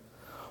man.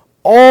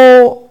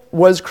 All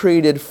was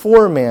created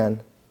for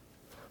man,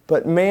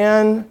 but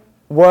man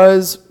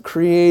was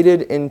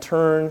created in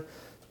turn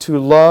to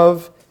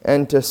love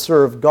and to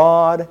serve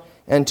God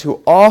and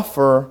to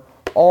offer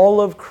all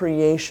of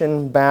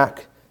creation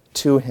back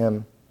to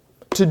Him.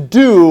 To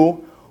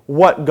do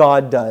what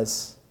God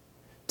does.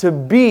 To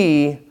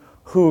be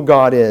who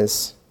God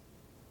is.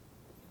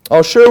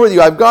 I'll share with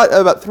you, I've got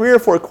about 3 or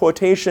 4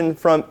 quotations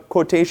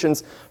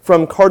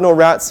from Cardinal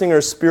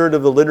Ratzinger's Spirit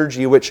of the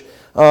Liturgy, which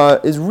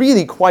is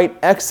really quite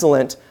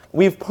excellent.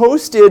 We've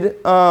posted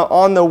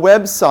on the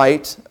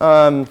website,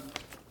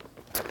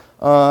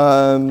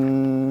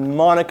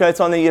 Monica, it's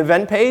on the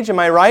event page, am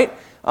I right?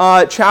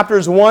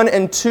 Chapters 1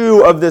 and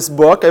 2 of this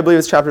book. I believe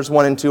it's chapters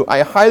 1 and 2.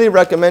 I highly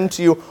recommend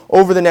to you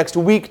over the next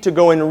week to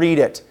go and read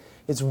it.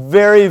 It's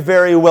very,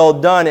 very well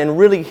done and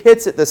really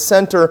hits at the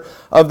center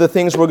of the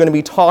things we're going to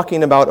be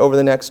talking about over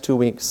the next 2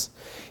 weeks.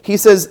 He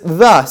says,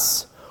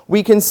 thus,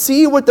 we can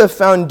see what the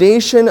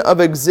foundation of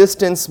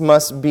existence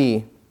must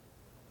be.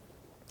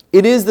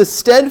 It is the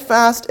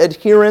steadfast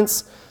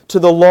adherence to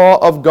the law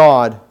of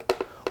God,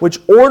 which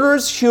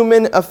orders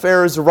human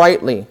affairs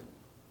rightly.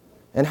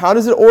 And how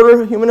does it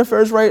order human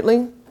affairs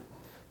rightly?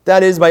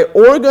 That is, by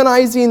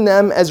organizing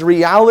them as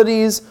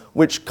realities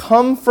which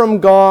come from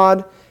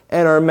God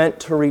and are meant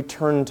to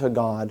return to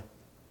God.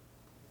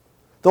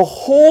 The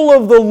whole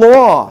of the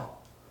law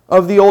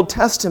of the Old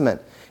Testament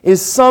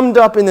is summed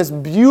up in this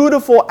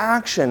beautiful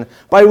action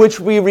by which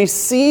we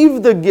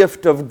receive the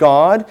gift of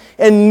God,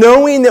 and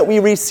knowing that we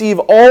receive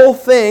all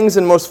things,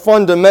 and most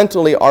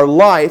fundamentally our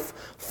life,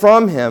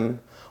 from Him,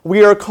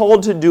 we are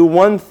called to do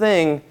one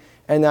thing,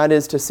 and that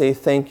is to say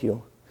thank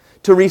you.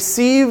 To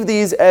receive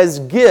these as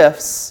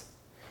gifts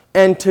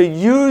and to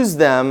use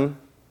them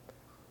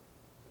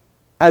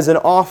as an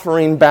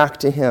offering back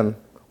to Him.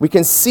 We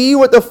can see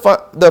what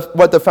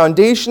the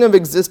foundation of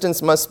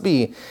existence must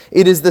be.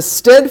 It is the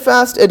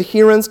steadfast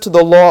adherence to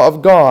the law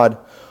of God,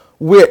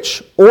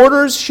 which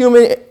orders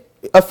human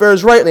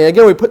affairs rightly. And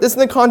again, we put this in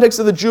the context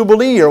of the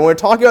Jubilee year when we're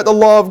talking about the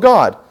law of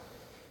God.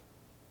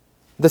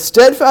 The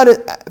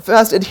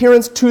steadfast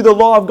adherence to the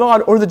law of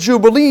God, or the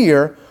Jubilee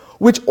year,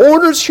 which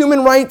orders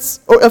human rights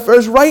or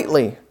affairs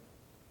rightly.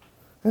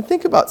 And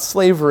think about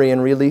slavery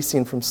and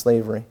releasing from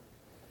slavery.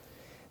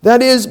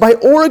 That is, by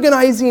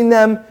organizing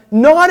them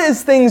not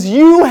as things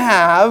you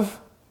have,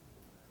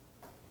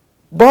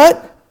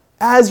 but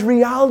as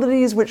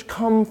realities which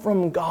come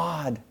from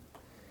God,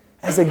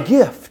 as a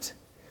gift,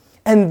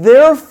 and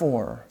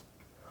therefore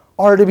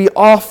are to be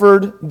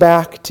offered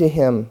back to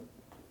Him.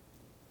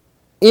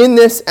 In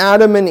this,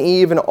 Adam and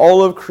Eve and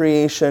all of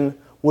creation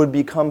would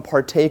become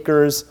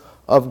partakers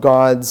of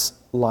God's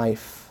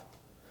life.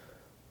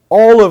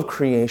 All of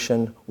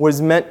creation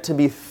was meant to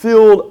be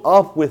filled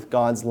up with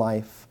God's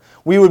life.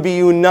 We would be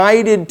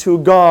united to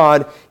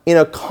God in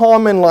a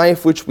common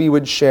life which we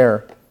would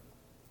share.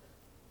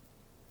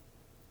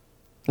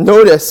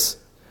 Notice,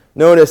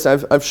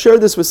 I've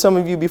shared this with some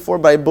of you before,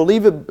 but I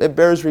believe it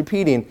bears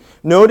repeating.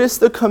 Notice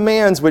the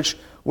commands which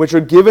are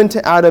given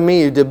to Adam and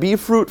Eve: to be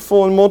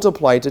fruitful and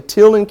multiply, to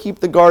till and keep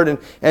the garden,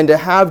 and to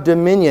have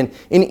dominion.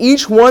 In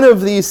each one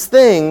of these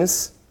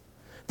things,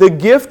 the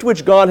gift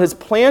which God has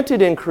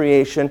planted in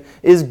creation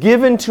is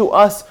given to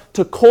us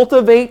to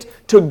cultivate,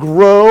 to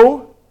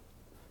grow,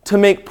 to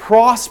make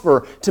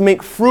prosper, to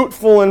make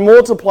fruitful and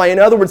multiply. In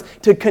other words,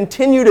 to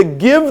continue to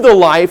give the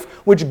life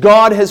which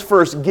God has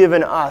first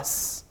given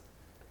us,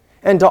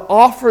 and to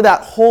offer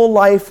that whole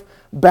life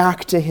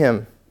back to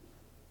Him.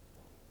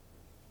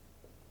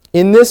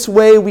 In this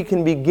way, we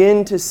can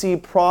begin to see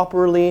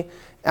properly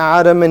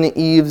Adam and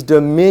Eve's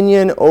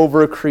dominion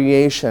over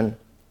creation,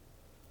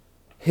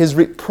 his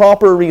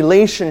proper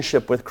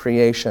relationship with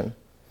creation,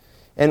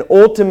 and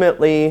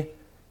ultimately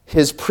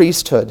his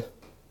priesthood.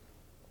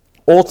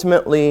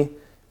 Ultimately,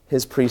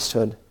 his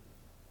priesthood.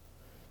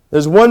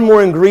 There's one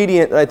more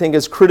ingredient that I think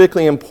is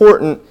critically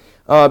important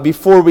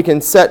before we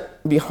can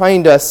set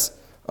behind us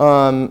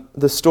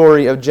the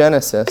story of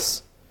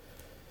Genesis.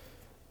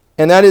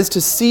 And that is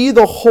to see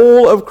the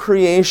whole of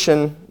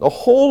creation, the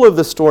whole of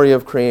the story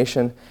of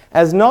creation,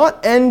 as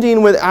not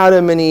ending with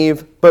Adam and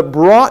Eve, but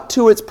brought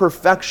to its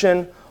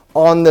perfection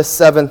on the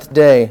seventh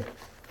day,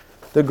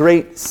 the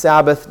great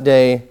Sabbath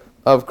day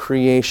of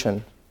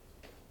creation.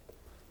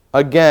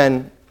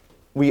 Again,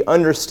 we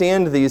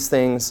understand these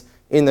things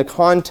in the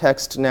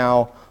context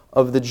now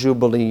of the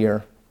Jubilee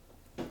year.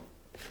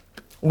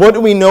 What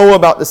do we know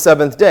about the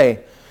seventh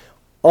day?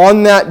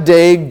 On that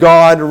day,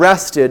 God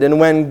rested, and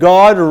when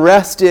God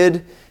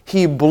rested,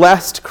 He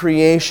blessed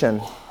creation.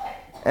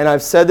 And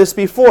I've said this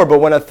before, but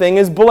when a thing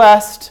is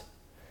blessed,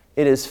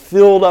 it is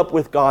filled up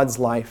with God's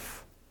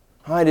life.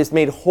 It is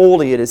made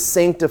holy, it is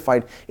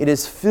sanctified, it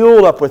is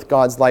filled up with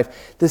God's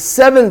life. The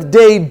seventh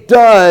day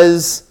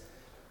does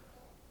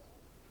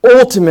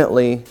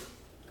ultimately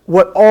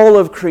what all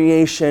of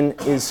creation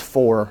is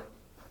for.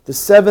 The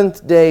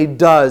seventh day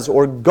does,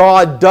 or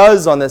God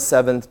does on the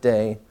seventh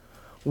day,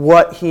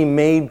 what He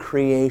made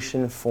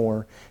creation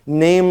for,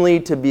 namely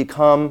to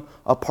become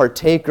a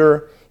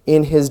partaker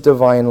in His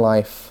divine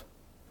life.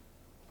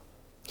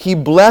 He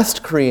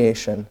blessed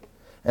creation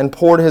and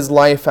poured His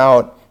life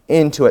out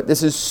into it.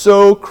 This is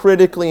so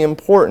critically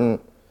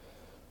important.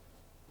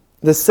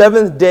 The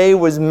seventh day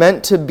was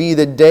meant to be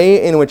the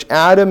day in which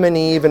Adam and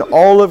Eve and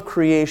all of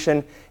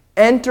creation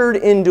entered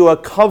into a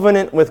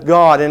covenant with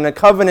God. In a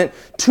covenant,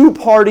 two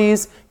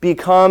parties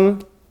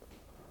become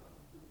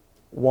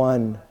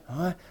one.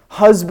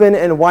 Husband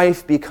and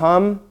wife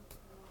become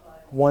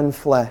one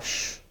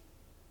flesh.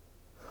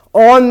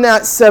 On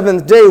that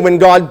seventh day, when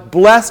God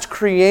blessed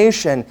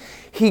creation,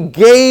 He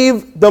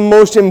gave the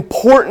most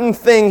important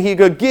thing He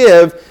could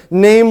give,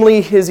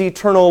 namely His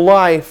eternal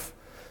life,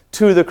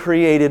 to the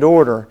created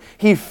order.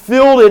 He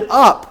filled it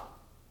up.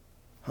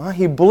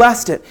 He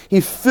blessed it.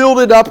 He filled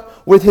it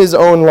up with His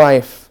own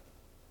life.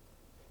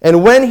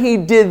 And when He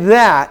did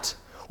that,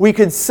 we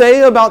could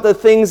say about the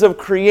things of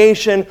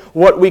creation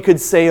what we could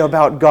say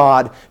about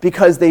God,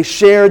 because they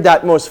shared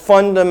that most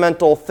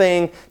fundamental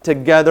thing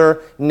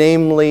together,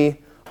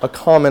 namely a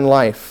common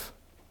life.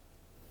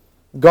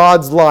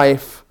 God's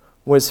life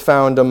was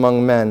found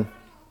among men.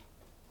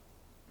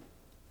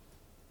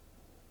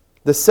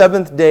 The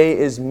seventh day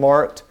is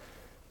marked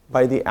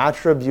by the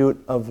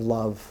attribute of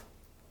love.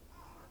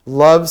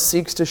 Love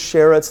seeks to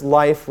share its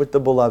life with the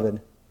beloved.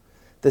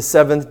 The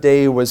seventh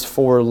day was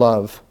for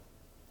love.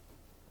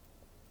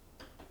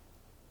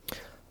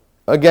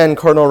 Again,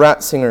 Cardinal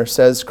Ratzinger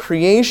says,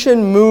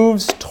 creation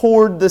moves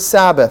toward the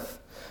Sabbath,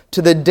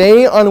 to the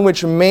day on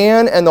which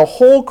man and the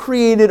whole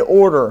created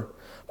order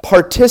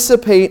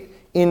participate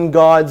in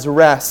God's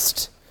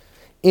rest,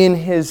 in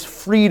His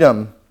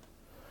freedom.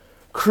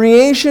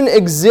 Creation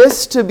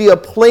exists to be a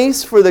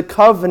place for the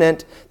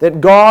covenant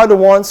that God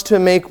wants to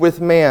make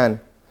with man.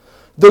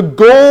 The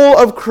goal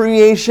of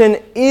creation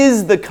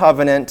is the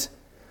covenant,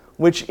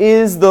 which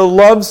is the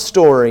love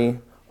story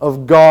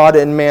of God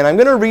and man. I'm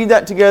going to read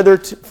that together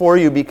for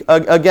you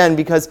again,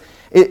 because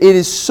it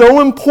is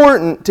so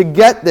important to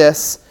get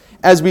this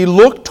as we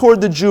look toward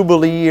the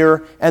Jubilee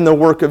year and the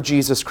work of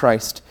Jesus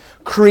Christ.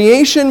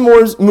 Creation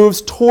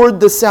moves toward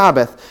the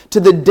Sabbath, to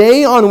the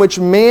day on which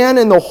man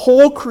and the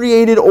whole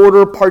created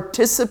order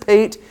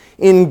participate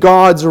in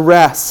God's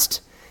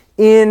rest,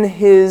 in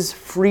His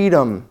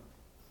freedom.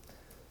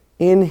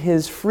 In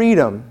His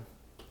freedom.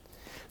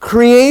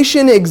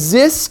 Creation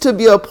exists to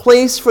be a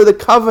place for the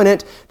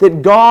covenant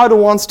that God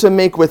wants to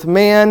make with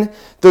man.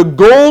 The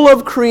goal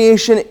of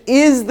creation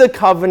is the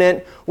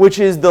covenant, which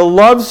is the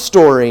love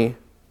story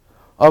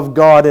of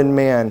God and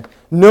man.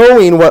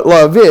 Knowing what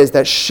love is,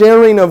 that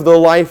sharing of the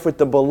life with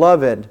the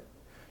beloved,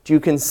 you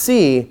can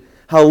see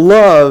how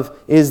love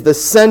is the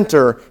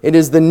center, it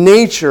is the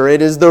nature,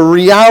 it is the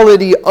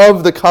reality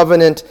of the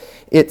covenant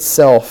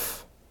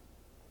itself.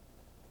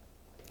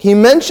 He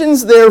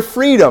mentions their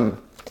freedom.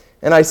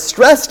 And I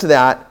stressed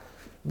that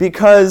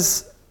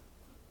because,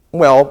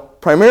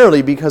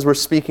 primarily because we're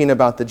speaking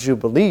about the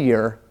Jubilee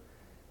year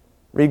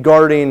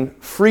regarding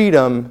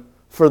freedom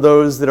for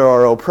those that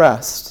are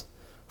oppressed,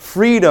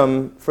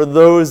 freedom for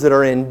those that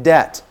are in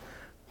debt,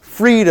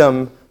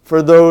 freedom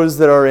for those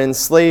that are in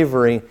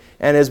slavery.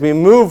 And as we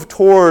move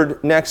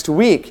toward next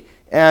week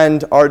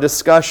and our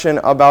discussion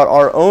about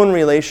our own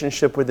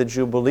relationship with the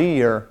Jubilee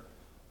year,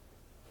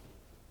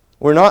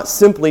 we're not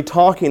simply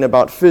talking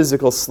about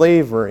physical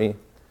slavery.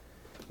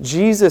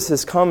 Jesus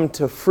has come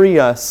to free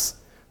us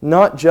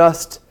not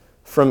just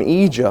from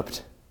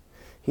Egypt.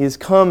 He has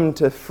come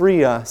to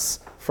free us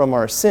from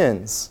our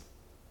sins.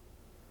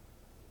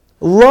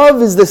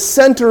 Love is the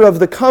center of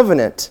the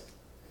covenant.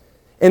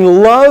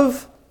 And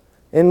love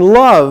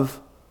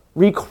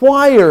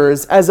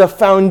requires as a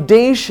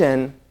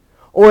foundation,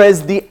 or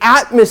as the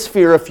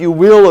atmosphere, if you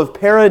will, of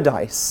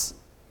paradise,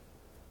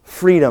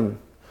 freedom.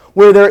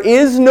 Where there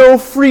is no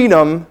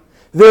freedom,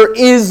 there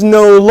is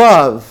no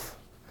love.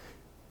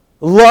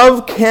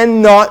 Love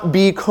cannot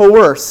be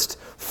coerced.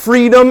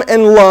 Freedom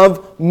and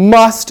love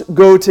must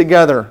go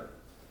together.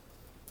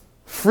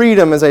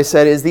 Freedom, as I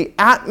said, is the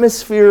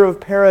atmosphere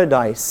of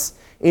paradise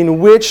in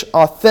which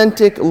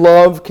authentic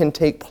love can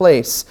take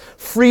place.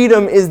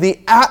 Freedom is the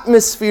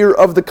atmosphere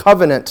of the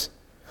covenant.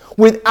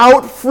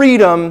 Without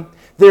freedom,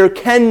 there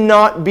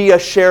cannot be a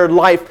shared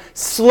life.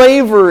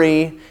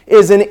 Slavery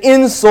is an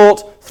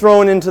insult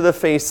thrown into the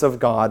face of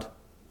God.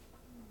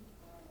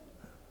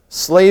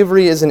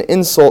 Slavery is an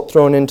insult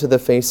thrown into the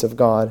face of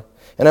God.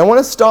 And I want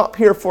to stop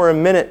here for a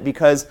minute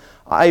because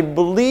I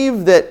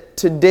believe that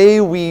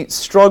today we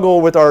struggle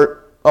with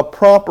a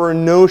proper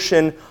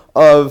notion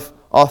of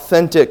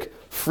authentic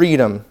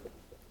freedom.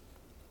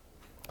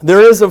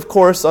 There is, of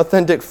course,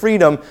 authentic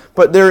freedom,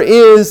 but there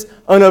is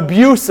an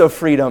abuse of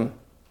freedom.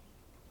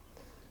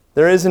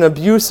 There is an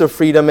abuse of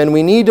freedom, and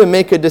we need to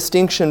make a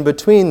distinction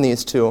between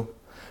these two.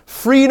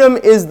 Freedom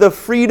is the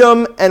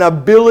freedom and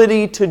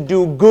ability to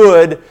do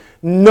good,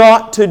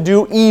 not to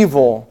do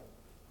evil.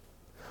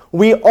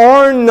 We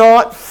are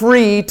not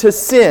free to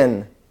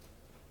sin.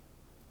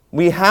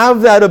 We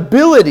have that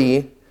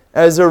ability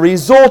as a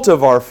result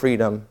of our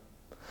freedom.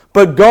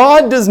 But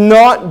God does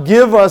not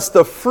give us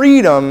the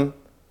freedom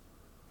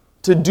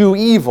to do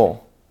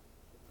evil.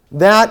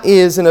 That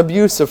is an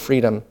abuse of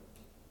freedom.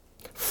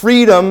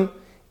 Freedom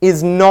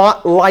is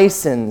not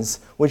license,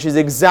 which is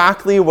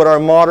exactly what our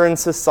modern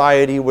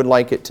society would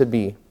like it to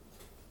be.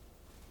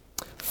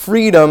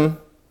 Freedom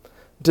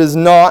does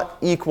not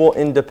equal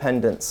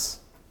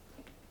independence.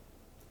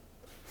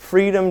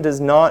 Freedom does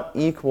not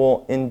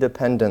equal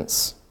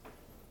independence.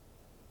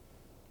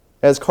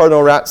 As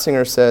Cardinal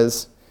Ratzinger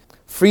says,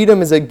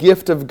 freedom is a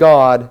gift of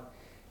God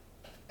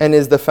and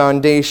is the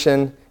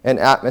foundation and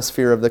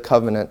atmosphere of the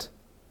covenant.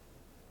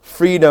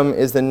 Freedom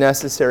is the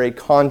necessary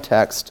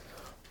context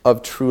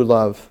of true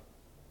love.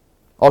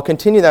 I'll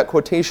continue that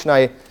quotation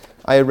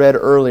I read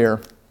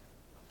earlier.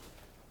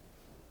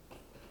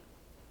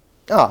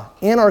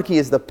 Anarchy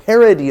is the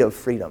parody of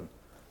freedom.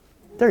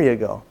 There you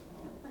go.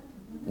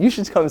 You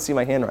should come and see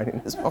my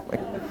handwriting this morning.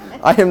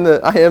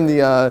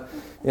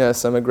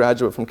 Yes, I'm a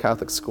graduate from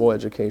Catholic school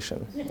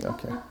education.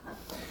 Okay.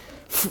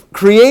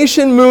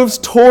 Creation moves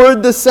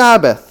toward the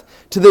Sabbath,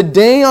 to the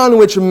day on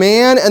which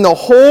man and the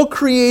whole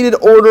created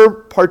order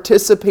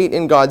participate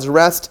in God's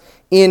rest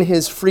in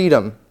His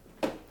freedom.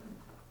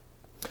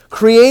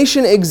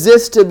 Creation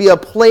exists to be a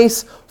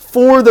place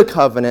for the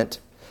covenant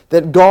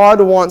that God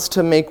wants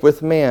to make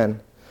with man.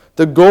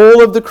 The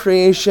goal of the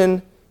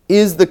creation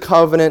is the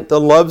covenant,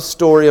 the love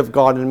story of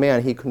God and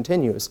man. He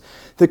continues.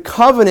 The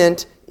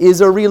covenant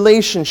is a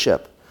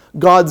relationship,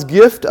 God's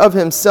gift of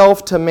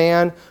Himself to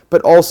man,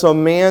 but also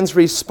man's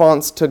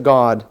response to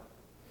God.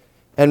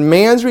 And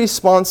man's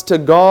response to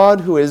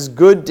God, who is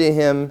good to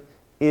him,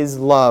 is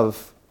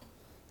love.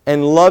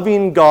 And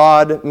loving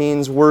God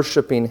means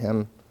worshiping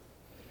Him.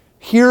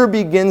 Here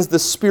begins the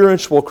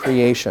spiritual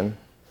creation,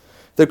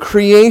 the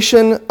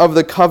creation of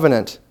the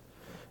covenant.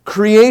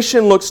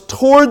 Creation looks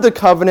toward the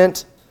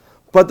covenant,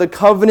 but the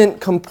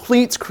covenant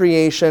completes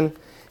creation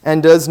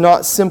and does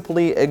not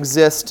simply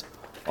exist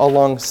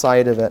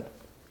alongside of it.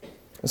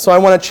 So I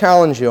want to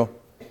challenge you.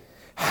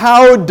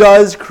 How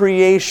does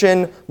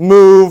creation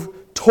move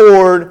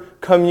toward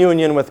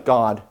communion with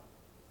God?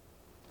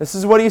 This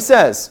is what he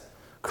says.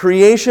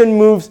 Creation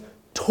moves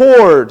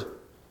toward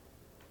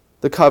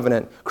the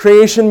covenant.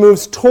 Creation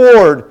moves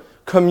toward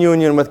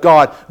communion with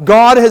God.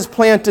 God has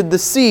planted the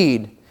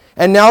seed,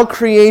 and now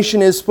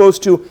creation is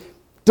supposed to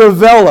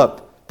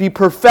develop, be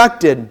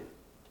perfected,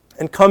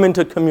 and come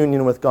into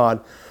communion with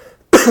God.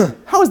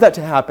 How is that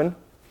to happen?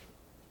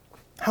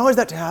 How is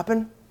that to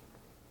happen?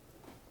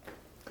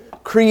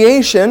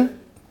 Creation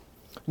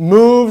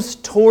moves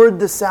toward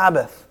the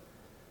Sabbath.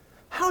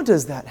 How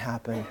does that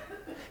happen?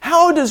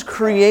 How does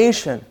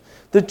creation,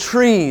 the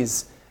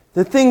trees,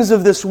 the things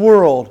of this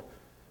world,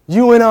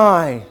 you and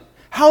I,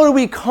 how do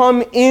we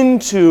come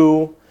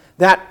into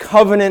that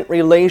covenant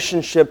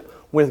relationship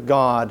with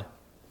God?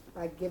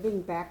 By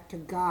giving back to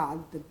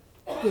God the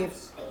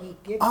gifts He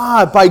gives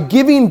us. By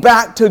giving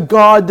back to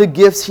God the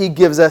gifts He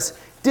gives us.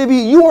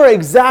 Dibby, you are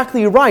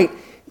exactly right.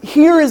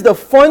 Here is the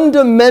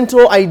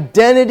fundamental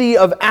identity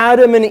of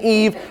Adam and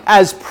Eve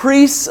as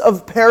priests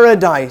of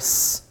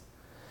paradise.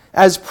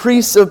 As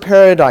priests of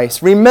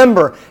paradise.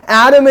 Remember,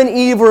 Adam and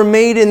Eve were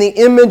made in the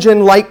image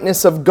and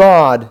likeness of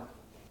God.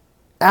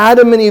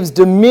 Adam and Eve's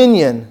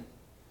dominion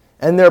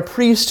and their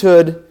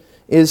priesthood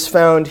is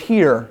found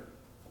here.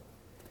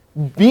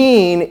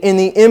 Being in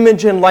the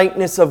image and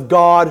likeness of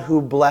God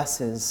who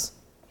blesses.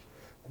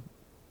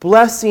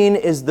 Blessing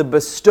is the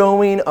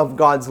bestowing of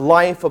God's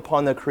life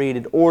upon the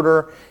created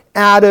order.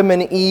 Adam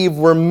and Eve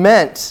were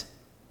meant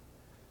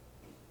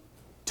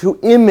to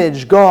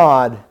image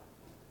God,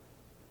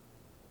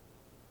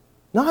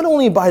 not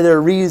only by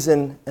their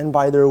reason and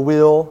by their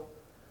will,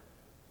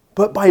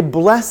 but by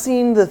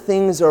blessing the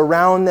things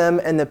around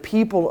them and the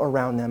people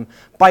around them,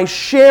 by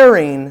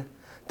sharing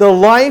the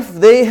life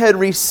they had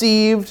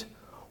received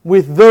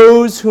with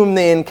those whom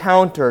they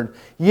encountered.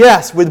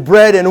 Yes, with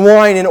bread and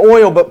wine and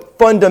oil, but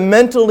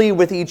fundamentally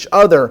with each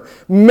other.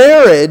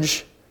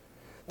 Marriage,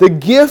 the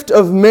gift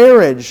of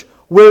marriage,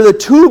 where the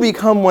two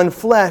become one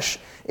flesh,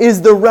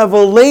 is the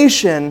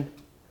revelation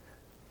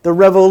the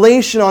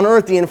revelation on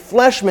earth, the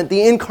enfleshment,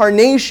 the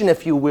incarnation,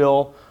 if you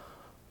will,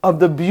 of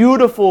the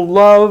beautiful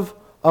love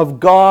of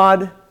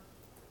God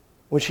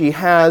which He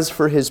has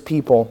for His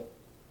people.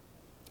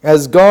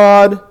 As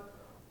God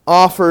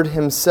offered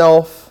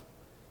Himself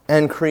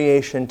and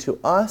creation to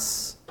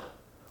us,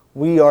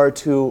 we are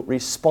to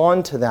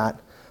respond to that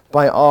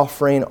by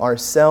offering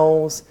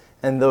ourselves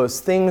and those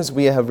things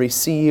we have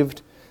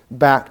received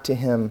back to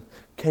Him.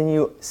 Can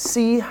you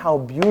see how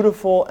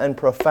beautiful and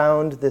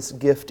profound this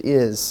gift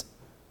is?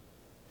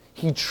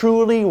 He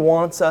truly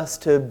wants us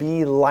to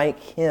be like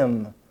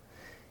Him.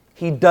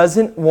 He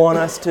doesn't want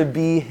us to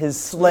be His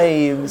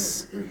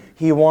slaves.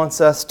 He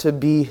wants us to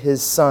be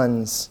His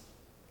sons.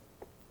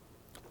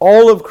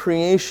 All of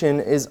creation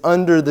is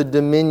under the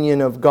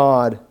dominion of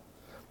God,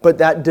 but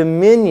that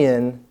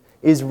dominion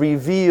is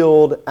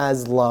revealed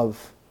as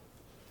love.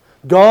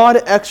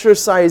 God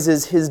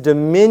exercises His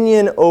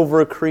dominion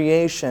over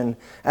creation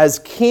as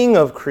King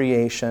of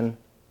creation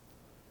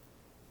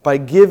by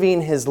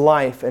giving His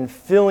life and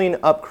filling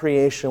up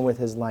creation with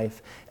His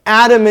life.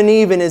 Adam and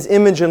Eve in His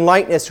image and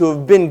likeness, who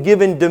have been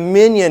given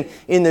dominion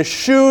in the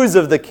shoes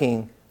of the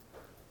King,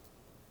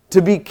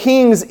 to be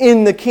kings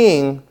in the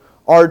King,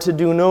 are to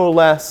do no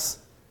less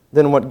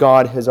than what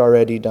God has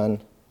already done.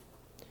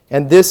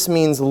 And this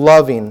means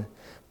loving,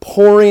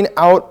 pouring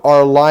out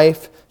our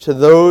life to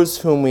those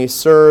whom we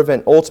serve,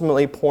 and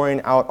ultimately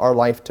pouring out our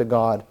life to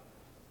God.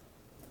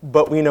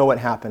 But we know what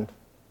happened.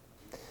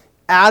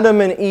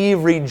 Adam and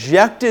Eve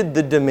rejected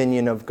the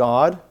dominion of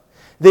God.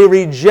 They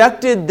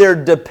rejected their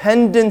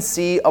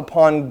dependency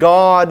upon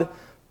God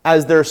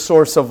as their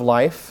source of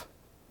life.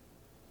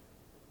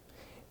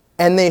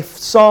 And they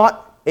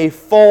sought a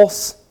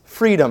false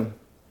freedom.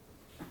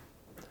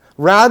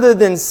 Rather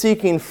than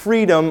seeking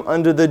freedom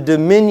under the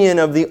dominion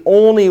of the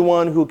only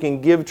one who can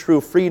give true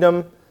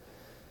freedom,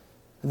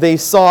 they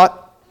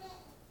sought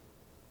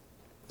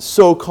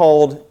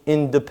so-called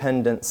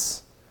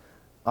independence.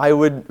 I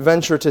would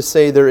venture to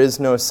say there is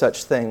no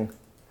such thing.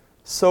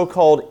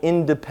 So-called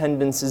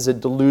independence is a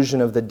delusion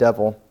of the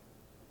devil.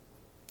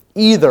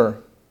 Either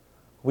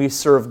we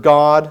serve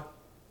God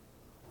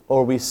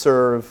or we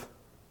serve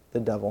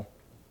the devil.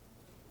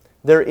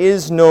 There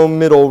is no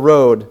middle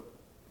road.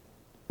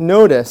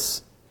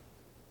 Notice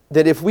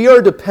that if we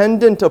are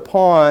dependent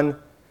upon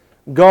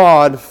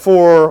God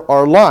for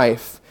our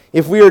life,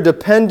 if we are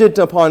dependent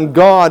upon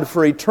God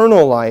for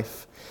eternal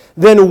life,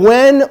 then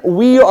when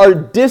we are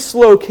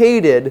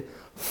dislocated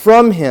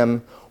from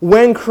Him,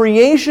 when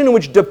creation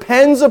which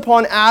depends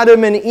upon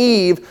Adam and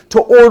Eve to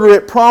order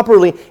it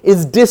properly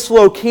is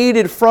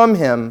dislocated from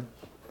Him,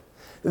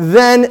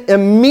 then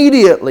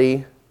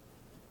immediately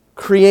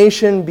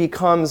creation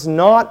becomes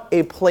not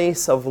a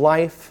place of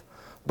life,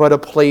 but a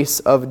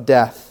place of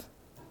death.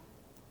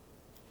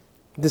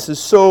 This is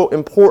so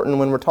important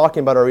when we're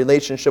talking about our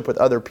relationship with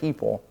other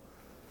people.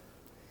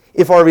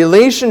 If our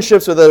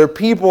relationships with other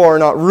people are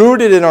not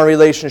rooted in our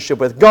relationship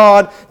with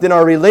God, then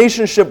our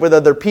relationship with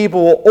other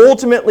people will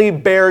ultimately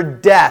bear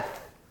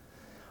death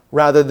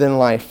rather than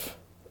life.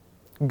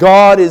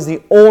 God is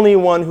the only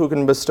one who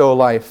can bestow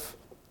life.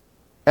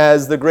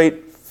 As the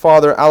great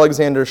Father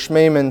Alexander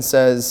Schmemann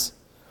says,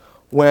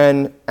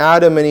 when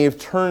Adam and Eve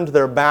turned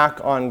their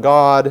back on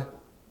God,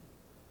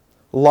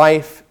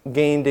 life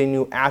gained a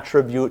new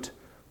attribute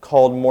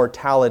called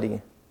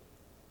mortality.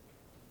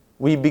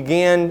 We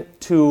began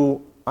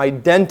to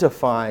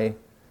identify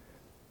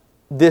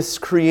this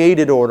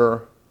created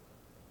order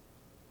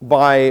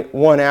by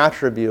one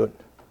attribute: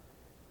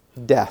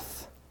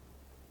 death.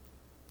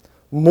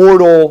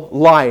 Mortal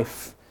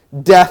life,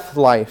 death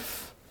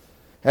life.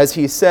 As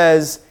he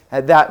says,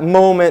 at that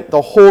moment,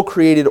 the whole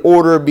created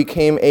order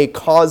became a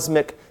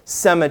cosmic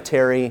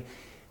cemetery.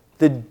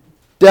 The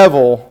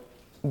devil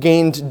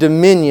gained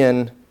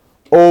dominion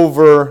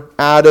over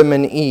Adam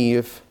and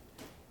Eve,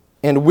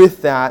 and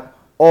with that,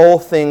 all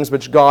things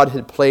which God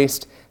had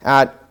placed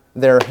at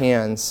their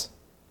hands.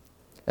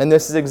 And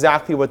this is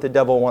exactly what the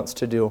devil wants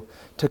to do: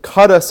 to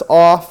cut us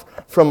off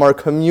from our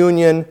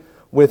communion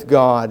with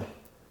God,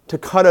 to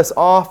cut us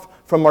off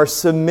from our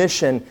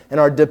submission and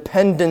our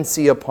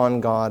dependency upon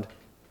God,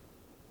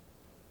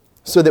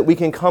 so that we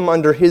can come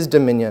under His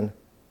dominion.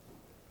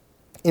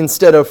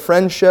 Instead of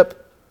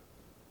friendship,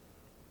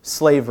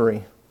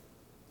 slavery.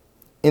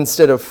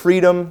 Instead of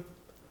freedom,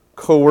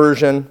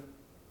 coercion.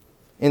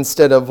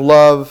 Instead of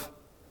love,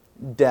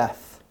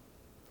 death.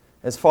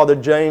 As Father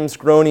James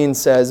Groening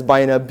says, by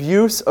an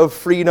abuse of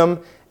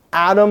freedom,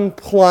 Adam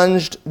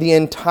plunged the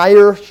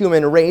entire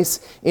human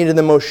race into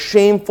the most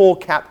shameful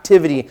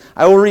captivity.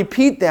 I will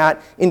repeat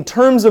that in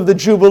terms of the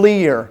Jubilee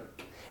year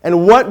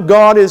and what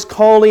God is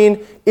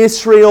calling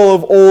Israel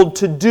of old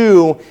to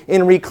do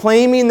in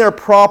reclaiming their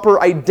proper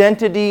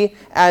identity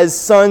as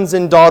sons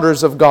and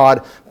daughters of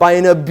God. By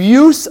an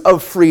abuse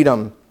of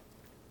freedom,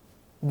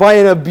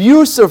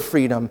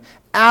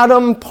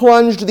 Adam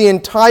plunged the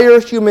entire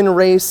human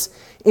race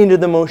into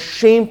the most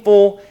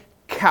shameful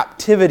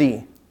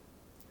captivity,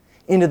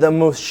 into the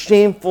most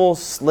shameful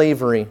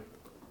slavery.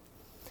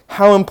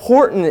 How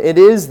important it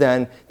is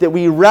then that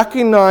we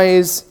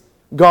recognize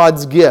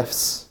God's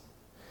gifts.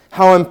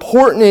 How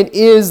important it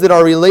is that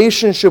our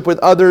relationship with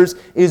others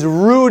is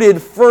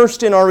rooted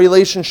first in our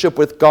relationship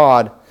with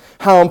God.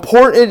 How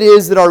important it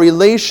is that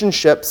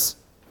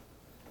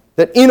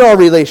in our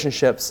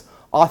relationships,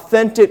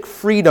 authentic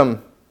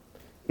freedom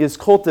is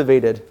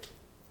cultivated.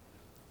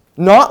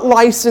 Not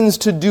license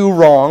to do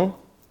wrong,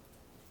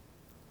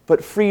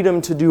 but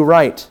freedom to do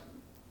right.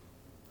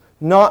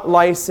 Not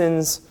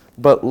license,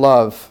 but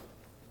love.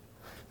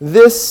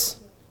 This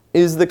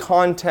is the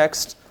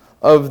context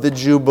of the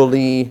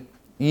Jubilee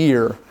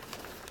year.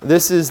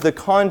 This is the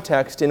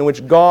context in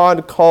which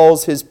God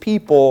calls His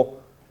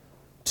people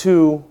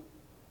to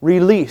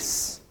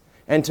release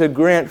and to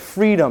grant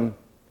freedom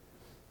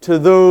to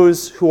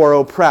those who are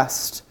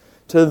oppressed,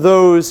 to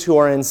those who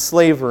are in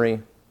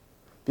slavery,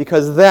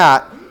 because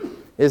that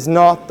is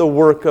not the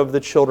work of the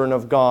children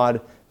of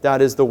God.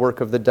 That is the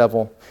work of the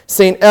devil.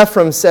 St.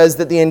 Ephrem says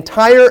that the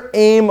entire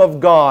aim of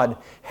God,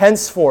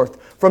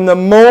 henceforth, from the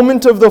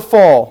moment of the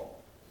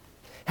fall,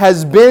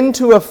 has been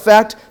to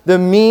effect the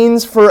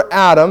means for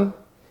Adam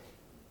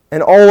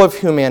and all of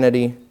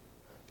humanity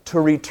to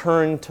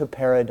return to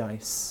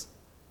paradise.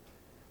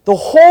 The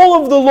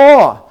whole of the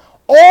law,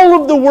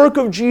 all of the work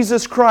of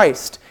Jesus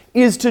Christ,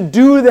 is to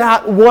do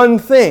that one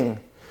thing,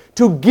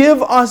 to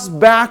give us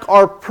back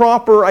our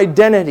proper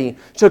identity,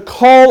 to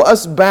call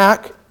us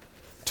back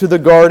to the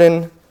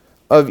Garden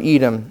of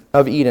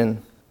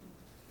Eden.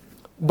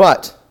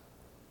 But,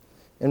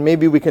 and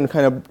maybe we can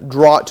kind of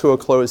draw it to a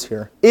close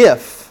here,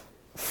 if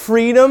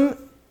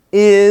freedom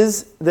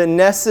is the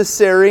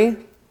necessary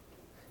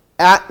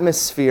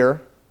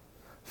atmosphere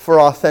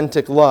for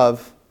authentic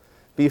love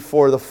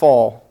before the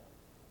fall,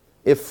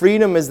 if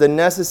freedom is the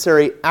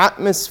necessary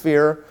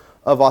atmosphere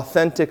of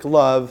authentic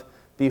love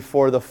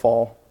before the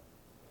fall,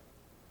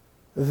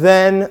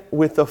 then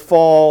with the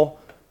fall,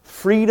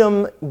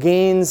 freedom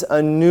gains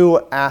a new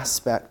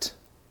aspect.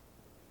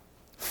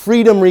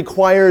 Freedom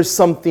requires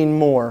something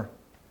more,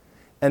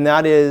 and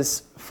that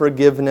is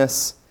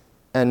forgiveness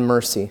and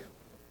mercy.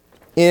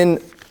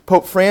 In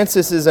Pope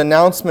Francis's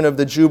announcement of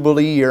the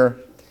Jubilee year,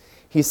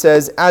 he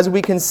says, as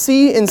we can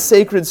see in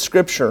sacred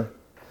Scripture,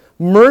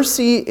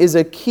 mercy is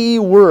a key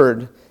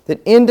word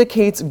that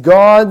indicates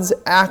God's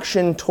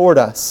action toward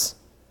us.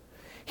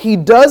 He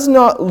does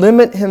not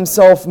limit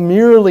Himself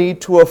merely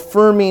to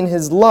affirming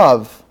His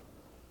love.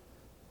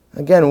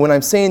 Again, when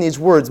I'm saying these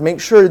words, make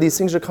sure these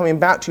things are coming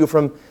back to you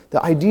from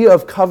the idea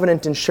of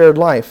covenant and shared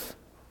life.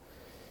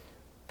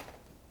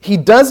 He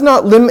does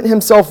not limit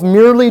Himself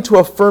merely to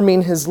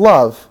affirming His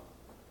love,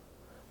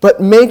 but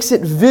makes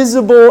it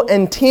visible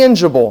and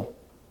tangible.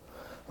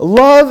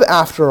 Love,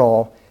 after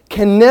all,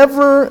 can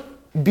never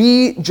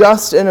be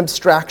just an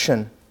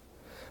abstraction.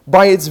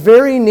 By its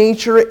very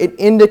nature, it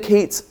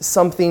indicates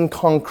something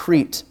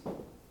concrete.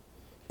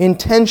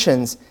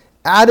 Intentions,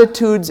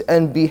 attitudes,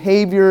 and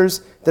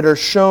behaviors that are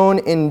shown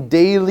in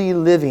daily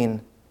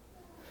living.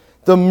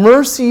 The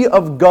mercy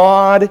of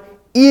God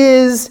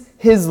is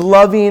His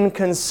loving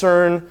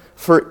concern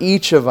for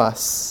each of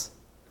us.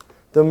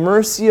 The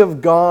mercy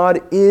of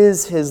God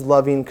is His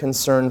loving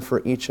concern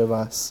for each of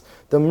us.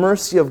 The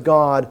mercy of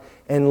God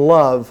and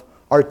love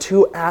are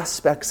two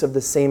aspects of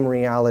the same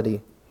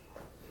reality.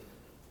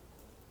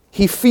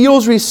 He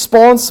feels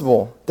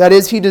responsible. That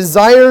is, He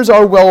desires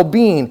our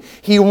well-being.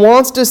 He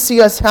wants to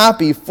see us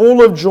happy,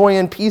 full of joy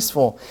and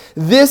peaceful.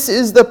 This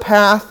is the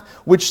path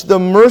which the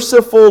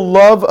merciful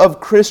love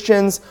of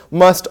Christians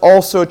must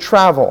also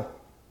travel.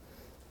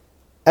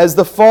 As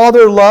the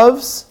Father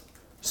loves,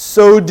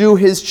 so do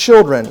His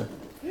children.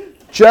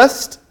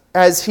 Just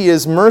as He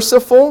is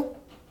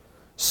merciful,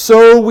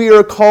 so we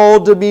are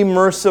called to be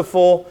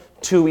merciful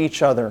to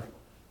each other.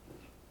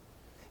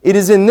 It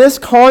is in this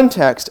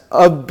context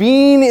of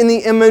being in the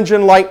image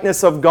and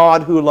likeness of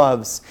God who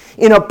loves,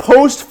 in a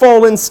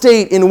post-fallen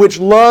state in which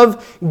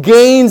love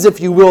gains, if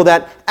you will,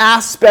 that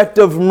aspect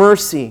of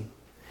mercy,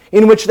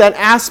 in which that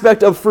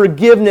aspect of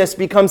forgiveness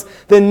becomes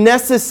the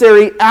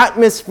necessary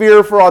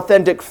atmosphere for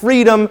authentic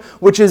freedom,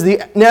 which is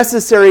the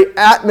necessary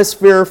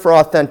atmosphere for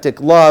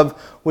authentic love,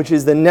 which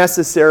is the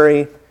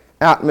necessary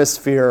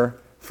atmosphere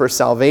for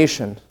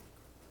salvation,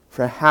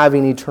 for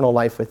having eternal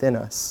life within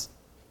us.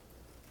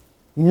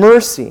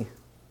 Mercy,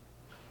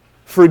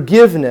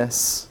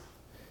 forgiveness,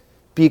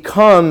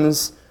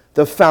 becomes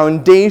the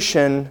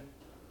foundation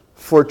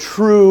for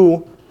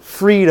true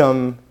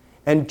freedom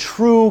and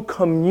true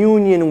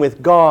communion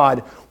with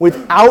God.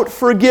 Without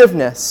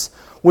forgiveness,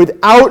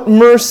 without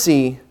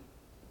mercy,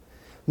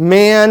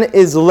 man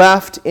is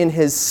left in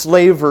his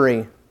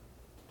slavery,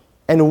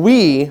 and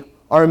we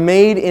are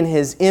made in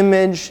His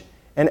image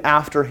and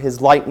after His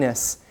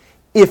likeness.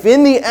 If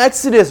in the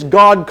Exodus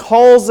God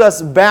calls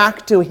us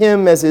back to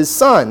Him as His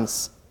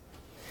sons,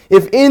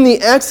 if in the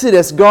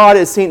Exodus God,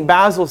 as St.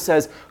 Basil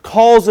says,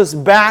 calls us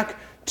back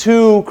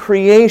to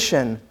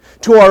creation,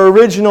 to our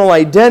original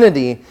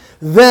identity,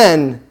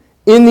 then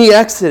in the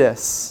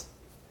Exodus,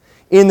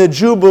 in the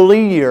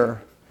Jubilee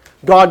year,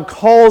 God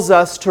calls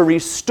us to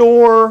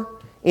restore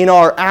in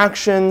our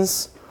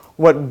actions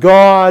what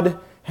God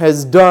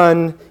has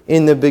done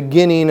in the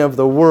beginning of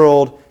the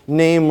world,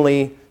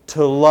 namely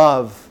to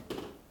love.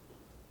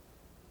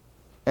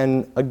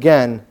 And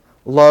again,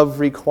 love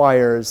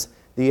requires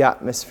the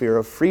atmosphere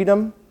of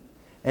freedom,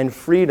 and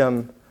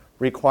freedom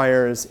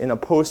requires, in a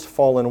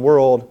post-fallen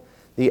world,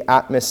 the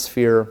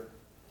atmosphere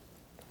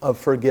of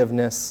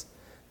forgiveness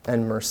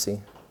and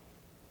mercy.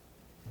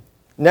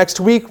 Next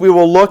week we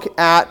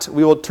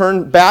will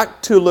turn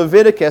back to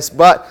Leviticus,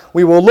 but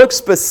we will look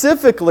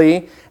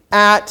specifically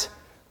at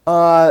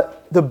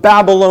the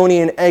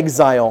Babylonian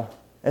exile.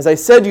 As I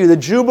said to you, the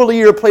Jubilee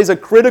year plays a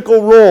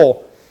critical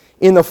role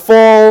in the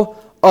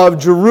fall of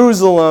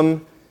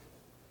Jerusalem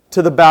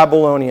to the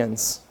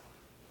Babylonians.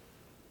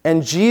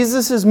 And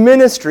Jesus'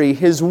 ministry,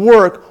 his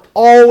work,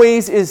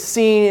 always is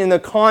seen in the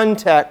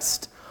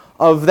context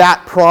of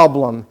that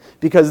problem,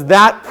 because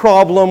that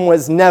problem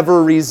was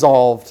never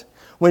resolved.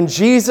 When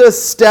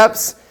Jesus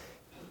steps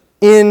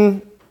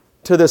into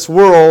this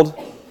world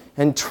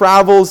and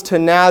travels to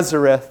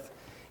Nazareth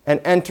and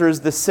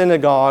enters the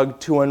synagogue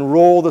to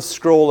unroll the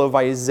scroll of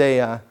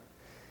Isaiah,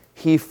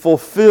 he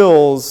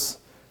fulfills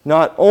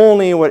not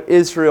only what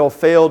Israel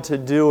failed to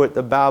do at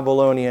the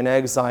Babylonian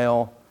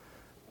exile,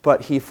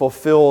 but he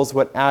fulfills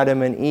what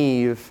Adam and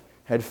Eve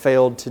had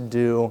failed to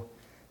do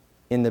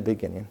in the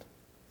beginning.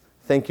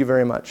 Thank you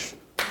very much.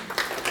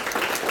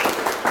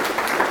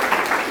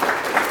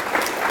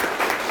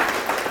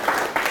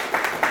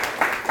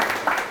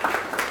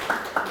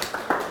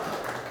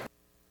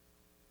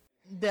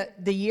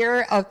 The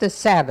year of the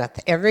Sabbath,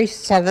 every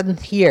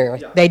seventh year,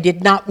 they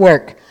did not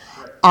work.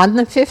 On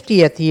the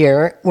 50th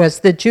year was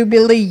the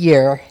Jubilee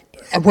year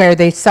where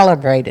they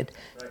celebrated.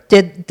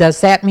 Does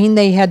that mean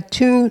they had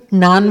 2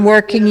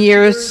 non-working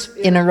years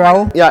in a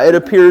row? Yeah, it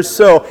appears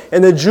so.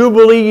 And the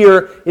Jubilee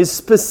year is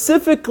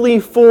specifically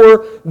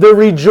for the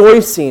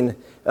rejoicing.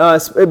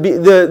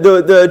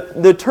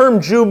 The term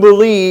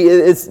Jubilee,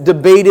 it's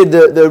debated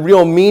the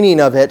real meaning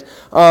of it,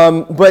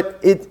 but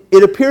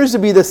it appears to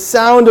be the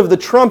sound of the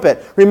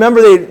trumpet.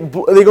 Remember, they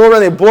go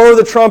around, they blow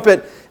the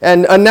trumpet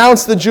and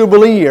announce the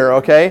Jubilee year,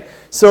 okay?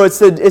 So it's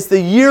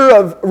the year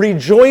of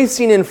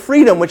rejoicing in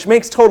freedom, which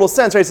makes total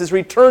sense, right? It's this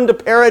return to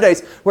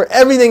paradise where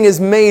everything is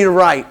made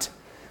right.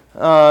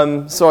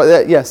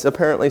 Yes,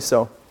 apparently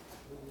so.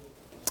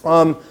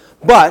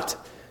 But,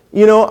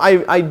 you know,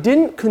 I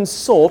didn't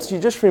consult, you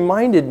just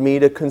reminded me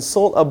to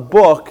consult a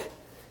book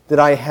that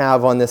I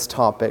have on this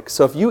topic.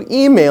 So if you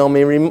email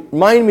me,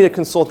 remind me to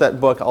consult that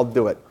book, I'll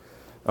do it.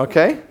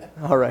 Okay?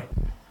 All right.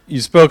 You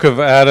spoke of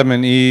Adam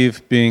and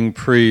Eve being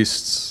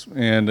priests,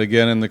 and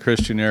again in the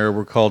Christian era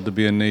we're called to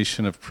be a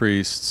nation of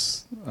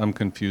priests. I'm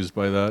confused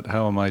by that.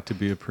 How am I to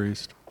be a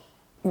priest?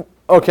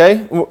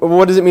 Okay,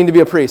 what does it mean to be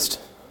a priest?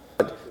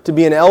 To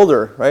be an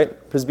elder,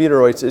 right?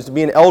 Presbyteroi, is to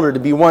be an elder, to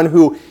be one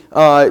who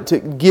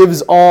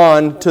gives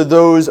on to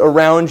those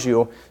around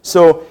you.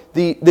 So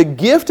the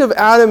gift of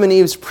Adam and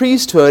Eve's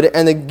priesthood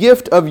and the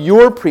gift of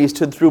your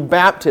priesthood through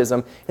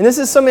baptism, and this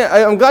is something,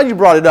 I'm glad you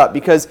brought it up,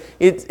 because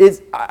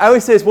I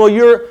always say this, well,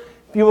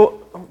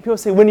 people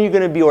say, when are you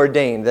going to be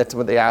ordained? That's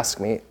what they ask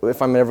me,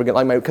 if I'm ever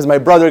going to, because my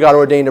brother got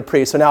ordained a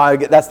priest, so now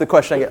that's the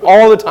question I get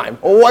all the time.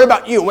 Well, what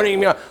about you? When are you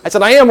going to be? I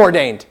said, I am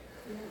ordained.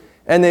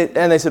 And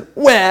they said,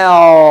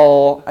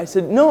 well, I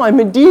said, no, I'm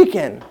a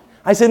deacon.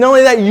 I said, not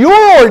only that,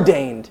 you're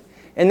ordained.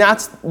 And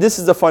this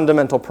is a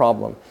fundamental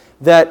problem,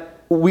 that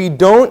we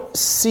don't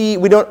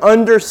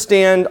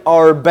understand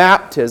our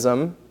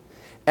baptism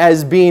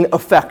as being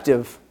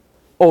effective,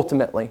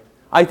 ultimately.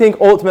 I think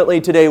ultimately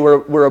today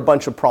we're a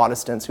bunch of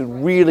Protestants who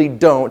really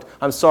don't.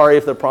 I'm sorry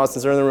if the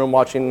Protestants are in the room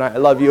watching tonight. I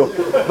love you.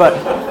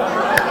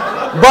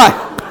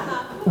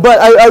 But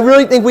I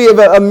really think we have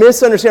a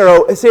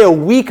misunderstanding, or say a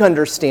weak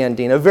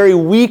understanding, a very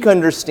weak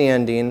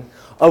understanding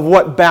of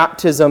what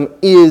baptism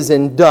is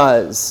and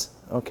does,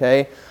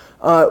 okay?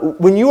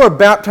 When you are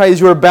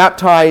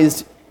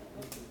baptized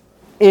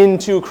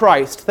into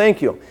Christ.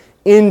 Thank you.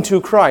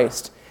 Into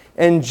Christ.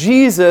 And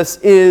Jesus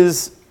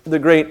is the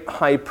great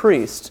high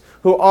priest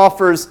who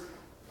offers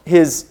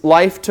his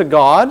life to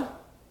God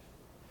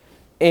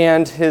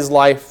and his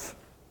life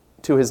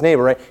to his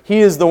neighbor, right? He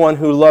is the one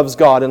who loves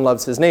God and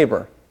loves his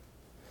neighbor.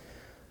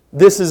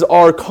 This is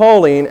our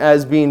calling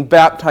as being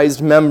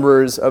baptized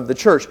members of the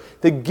church.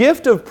 The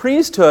gift of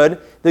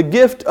priesthood, the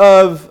gift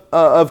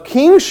of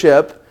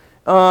kingship,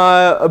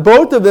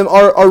 both of them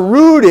are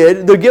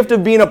rooted. The gift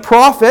of being a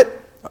prophet,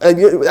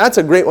 that's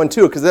a great one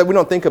too, because we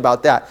don't think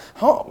about that.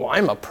 Well,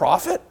 I'm a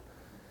prophet?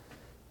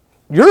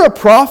 You're a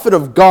prophet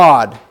of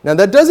God. Now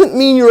that doesn't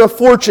mean you're a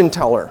fortune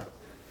teller.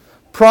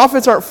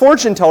 Prophets aren't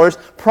fortune tellers.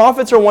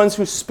 Prophets are ones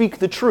who speak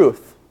the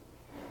truth.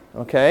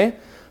 Okay?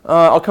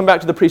 I'll come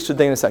back to the priesthood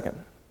thing in a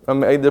second.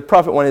 The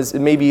prophet one is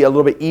maybe a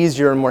little bit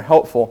easier and more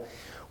helpful.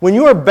 When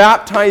you are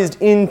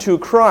baptized into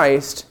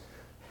Christ,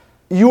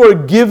 you are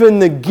given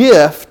the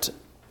gift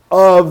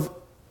of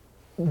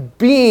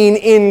being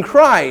in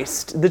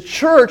Christ. The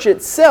church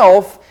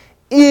itself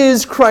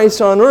is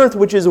Christ on earth,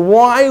 which is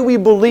why we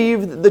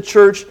believe that the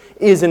church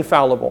is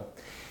infallible.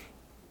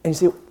 And you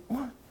say,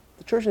 what?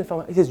 The church is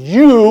infallible? He says,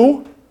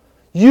 you,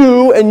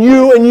 and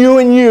you, and you,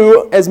 and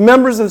you, as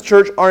members of the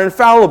church, are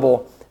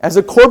infallible. As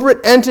a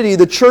corporate entity,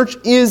 the church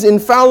is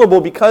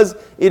infallible because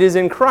it is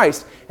in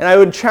Christ. And I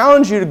would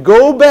challenge you to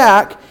go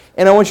back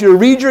and I want you to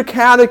read your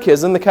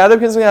catechism, the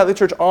Catechism of the Catholic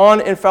Church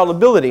on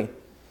infallibility.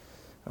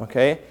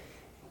 Okay?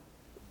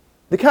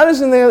 The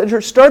Catechism of the Catholic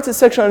Church starts its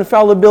section on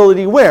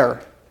infallibility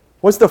where?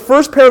 What's the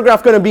first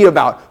paragraph going to be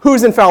about?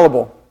 Who's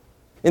infallible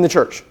in the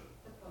church?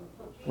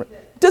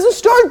 It doesn't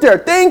start there.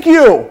 Thank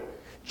you.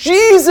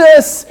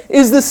 Jesus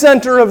is the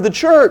center of the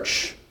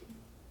church.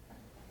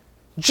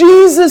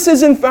 Jesus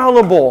is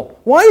infallible.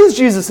 Why is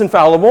Jesus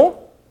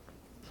infallible?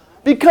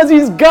 Because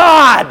he's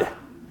God.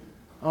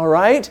 All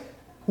right?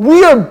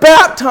 We are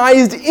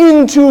baptized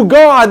into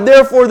God,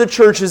 therefore the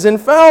church is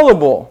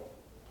infallible.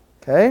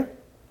 Okay?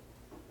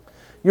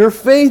 Your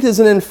faith is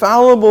an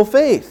infallible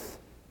faith.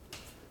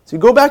 So you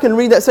go back and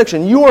read that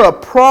section. You are a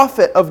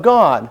prophet of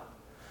God.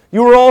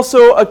 You are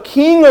also a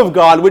king of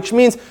God, which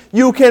means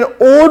you can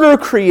order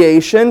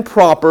creation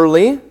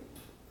properly.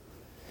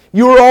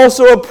 You are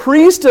also a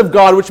priest of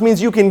God, which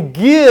means you can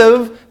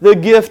give the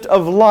gift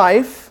of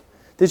life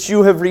that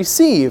you have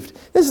received.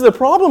 This is the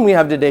problem we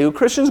have today.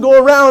 Christians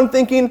go around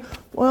thinking,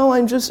 well,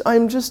 I'm just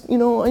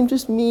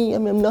me,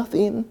 I'm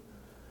nothing.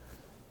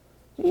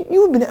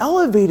 You have been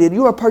elevated.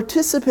 You are a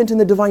participant in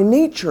the divine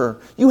nature.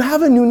 You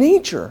have a new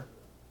nature,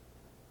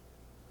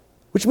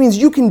 which means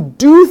you can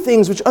do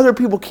things which other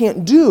people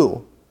can't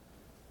do.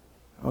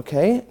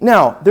 Okay?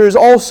 Now, there's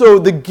also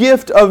the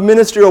gift of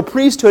ministerial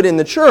priesthood in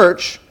the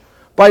church,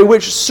 by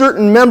which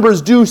certain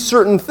members do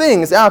certain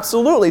things.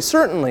 Absolutely,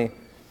 certainly.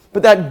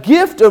 But that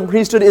gift of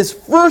priesthood is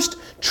first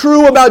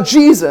true about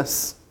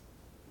Jesus,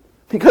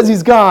 because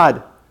he's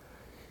God.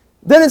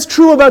 Then it's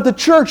true about the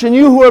church and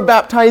you who are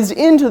baptized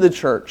into the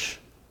church,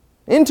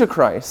 into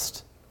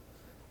Christ.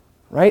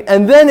 Right?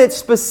 And then it's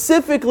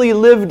specifically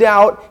lived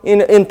out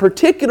in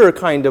particular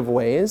kind of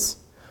ways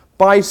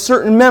by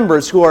certain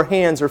members who are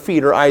hands or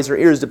feet or eyes or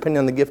ears, depending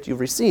on the gift you've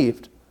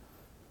received.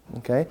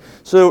 Okay?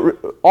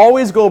 So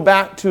always go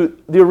back to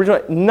the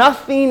original.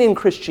 Nothing in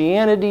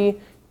Christianity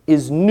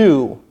is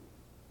new.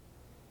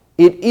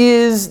 It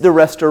is the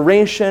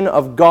restoration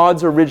of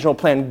God's original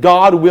plan.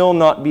 God will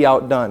not be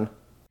outdone.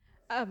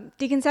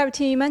 Deacon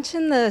Sabatini, you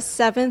mentioned the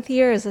seventh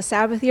year as a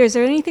Sabbath year. Is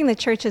there anything the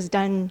church has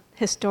done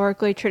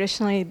historically,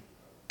 traditionally,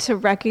 to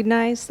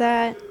recognize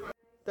that?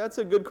 That's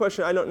a good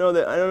question. I don't know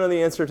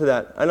the answer to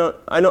that.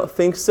 I don't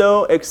think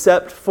so,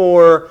 except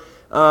for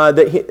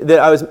that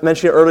I was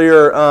mentioning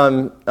earlier,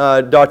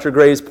 Dr.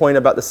 Gray's point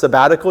about the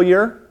sabbatical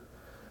year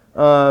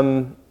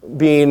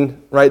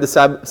being, right,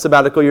 the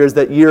sabbatical year is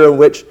that year in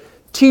which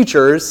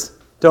teachers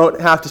don't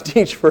have to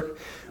teach for,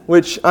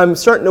 which I'm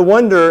starting to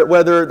wonder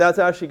whether that's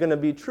actually going to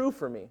be true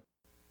for me.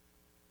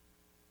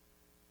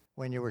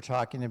 When you were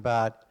talking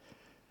about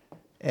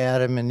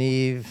Adam and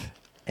Eve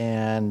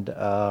and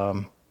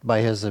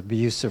by his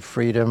abuse of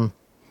freedom,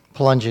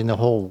 plunging the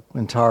whole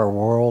entire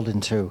world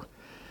into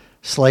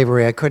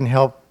slavery, I couldn't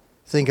help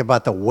think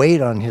about the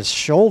weight on his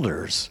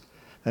shoulders.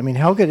 I mean,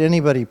 how could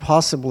anybody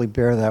possibly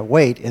bear that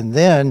weight? And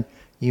then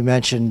you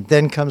mentioned,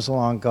 then comes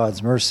along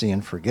God's mercy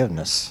and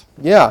forgiveness.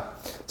 Yeah.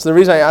 So the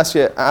reason I asked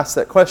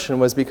that question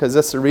was because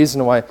that's the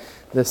reason why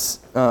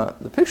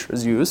the picture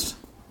is used.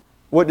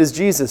 What does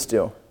Jesus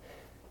do?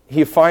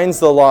 He finds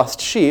the lost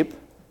sheep.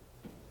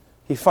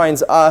 He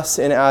finds us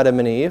in Adam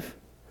and Eve,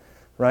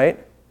 right?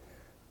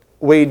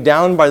 Weighed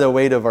down by the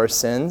weight of our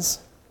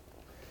sins.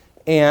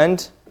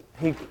 And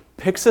he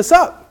picks us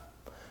up,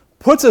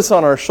 puts us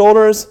on our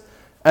shoulders,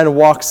 and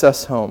walks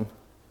us home.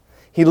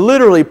 He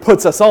literally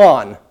puts us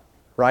on,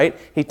 right?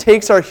 He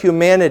takes our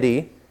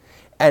humanity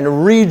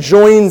and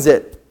rejoins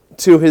it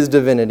to his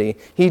divinity.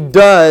 He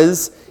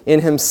does in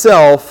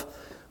himself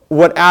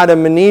what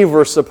Adam and Eve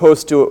were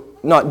supposed to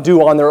not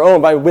do on their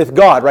own, but with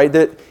God, right?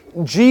 That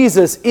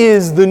Jesus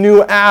is the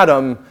new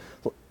Adam,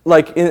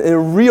 like in a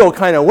real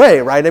kind of way,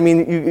 right? I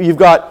mean, you've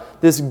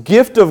got this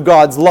gift of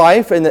God's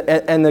life and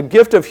the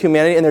gift of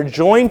humanity, and they're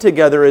joined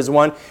together as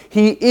one.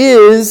 He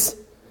is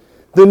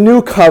the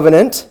new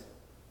covenant.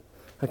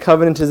 A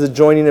covenant is a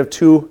joining of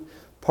two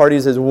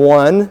parties as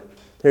one.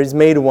 He's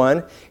made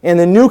one. And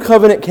the new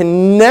covenant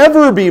can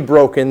never be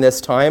broken this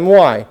time.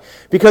 Why?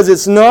 Because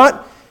it's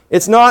not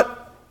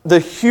the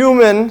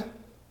human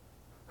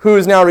who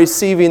is now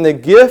receiving the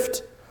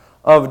gift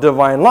of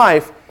divine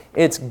life.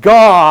 It's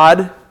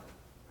God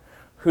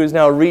who is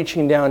now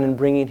reaching down and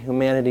bringing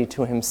humanity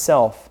to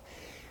himself.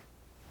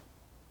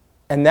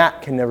 And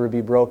that can never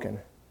be broken.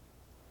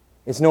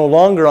 It's no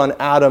longer on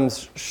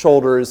Adam's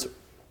shoulders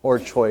or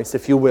choice,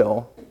 if you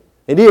will.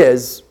 It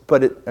is,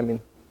 but yeah.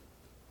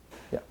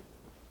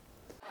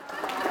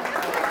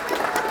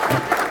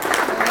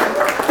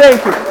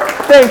 Thank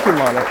you,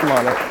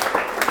 Monica.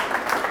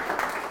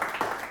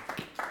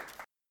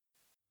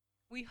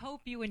 We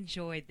hope you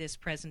enjoyed this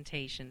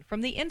presentation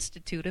from the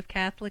Institute of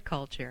Catholic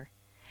Culture.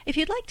 If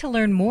you'd like to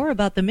learn more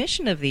about the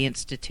mission of the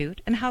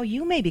Institute and how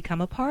you may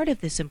become a part of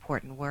this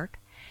important work,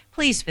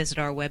 please visit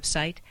our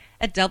website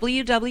at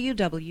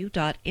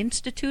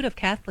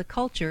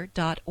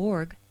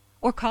www.instituteofcatholicculture.org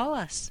or call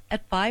us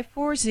at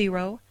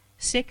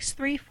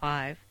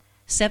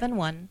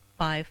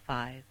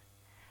 540-635-7155.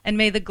 and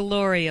may the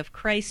glory of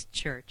Christ's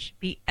church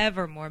be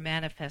ever more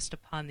manifest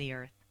upon the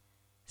earth.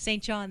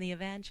 St. John the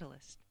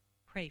Evangelist,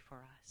 pray for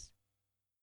us.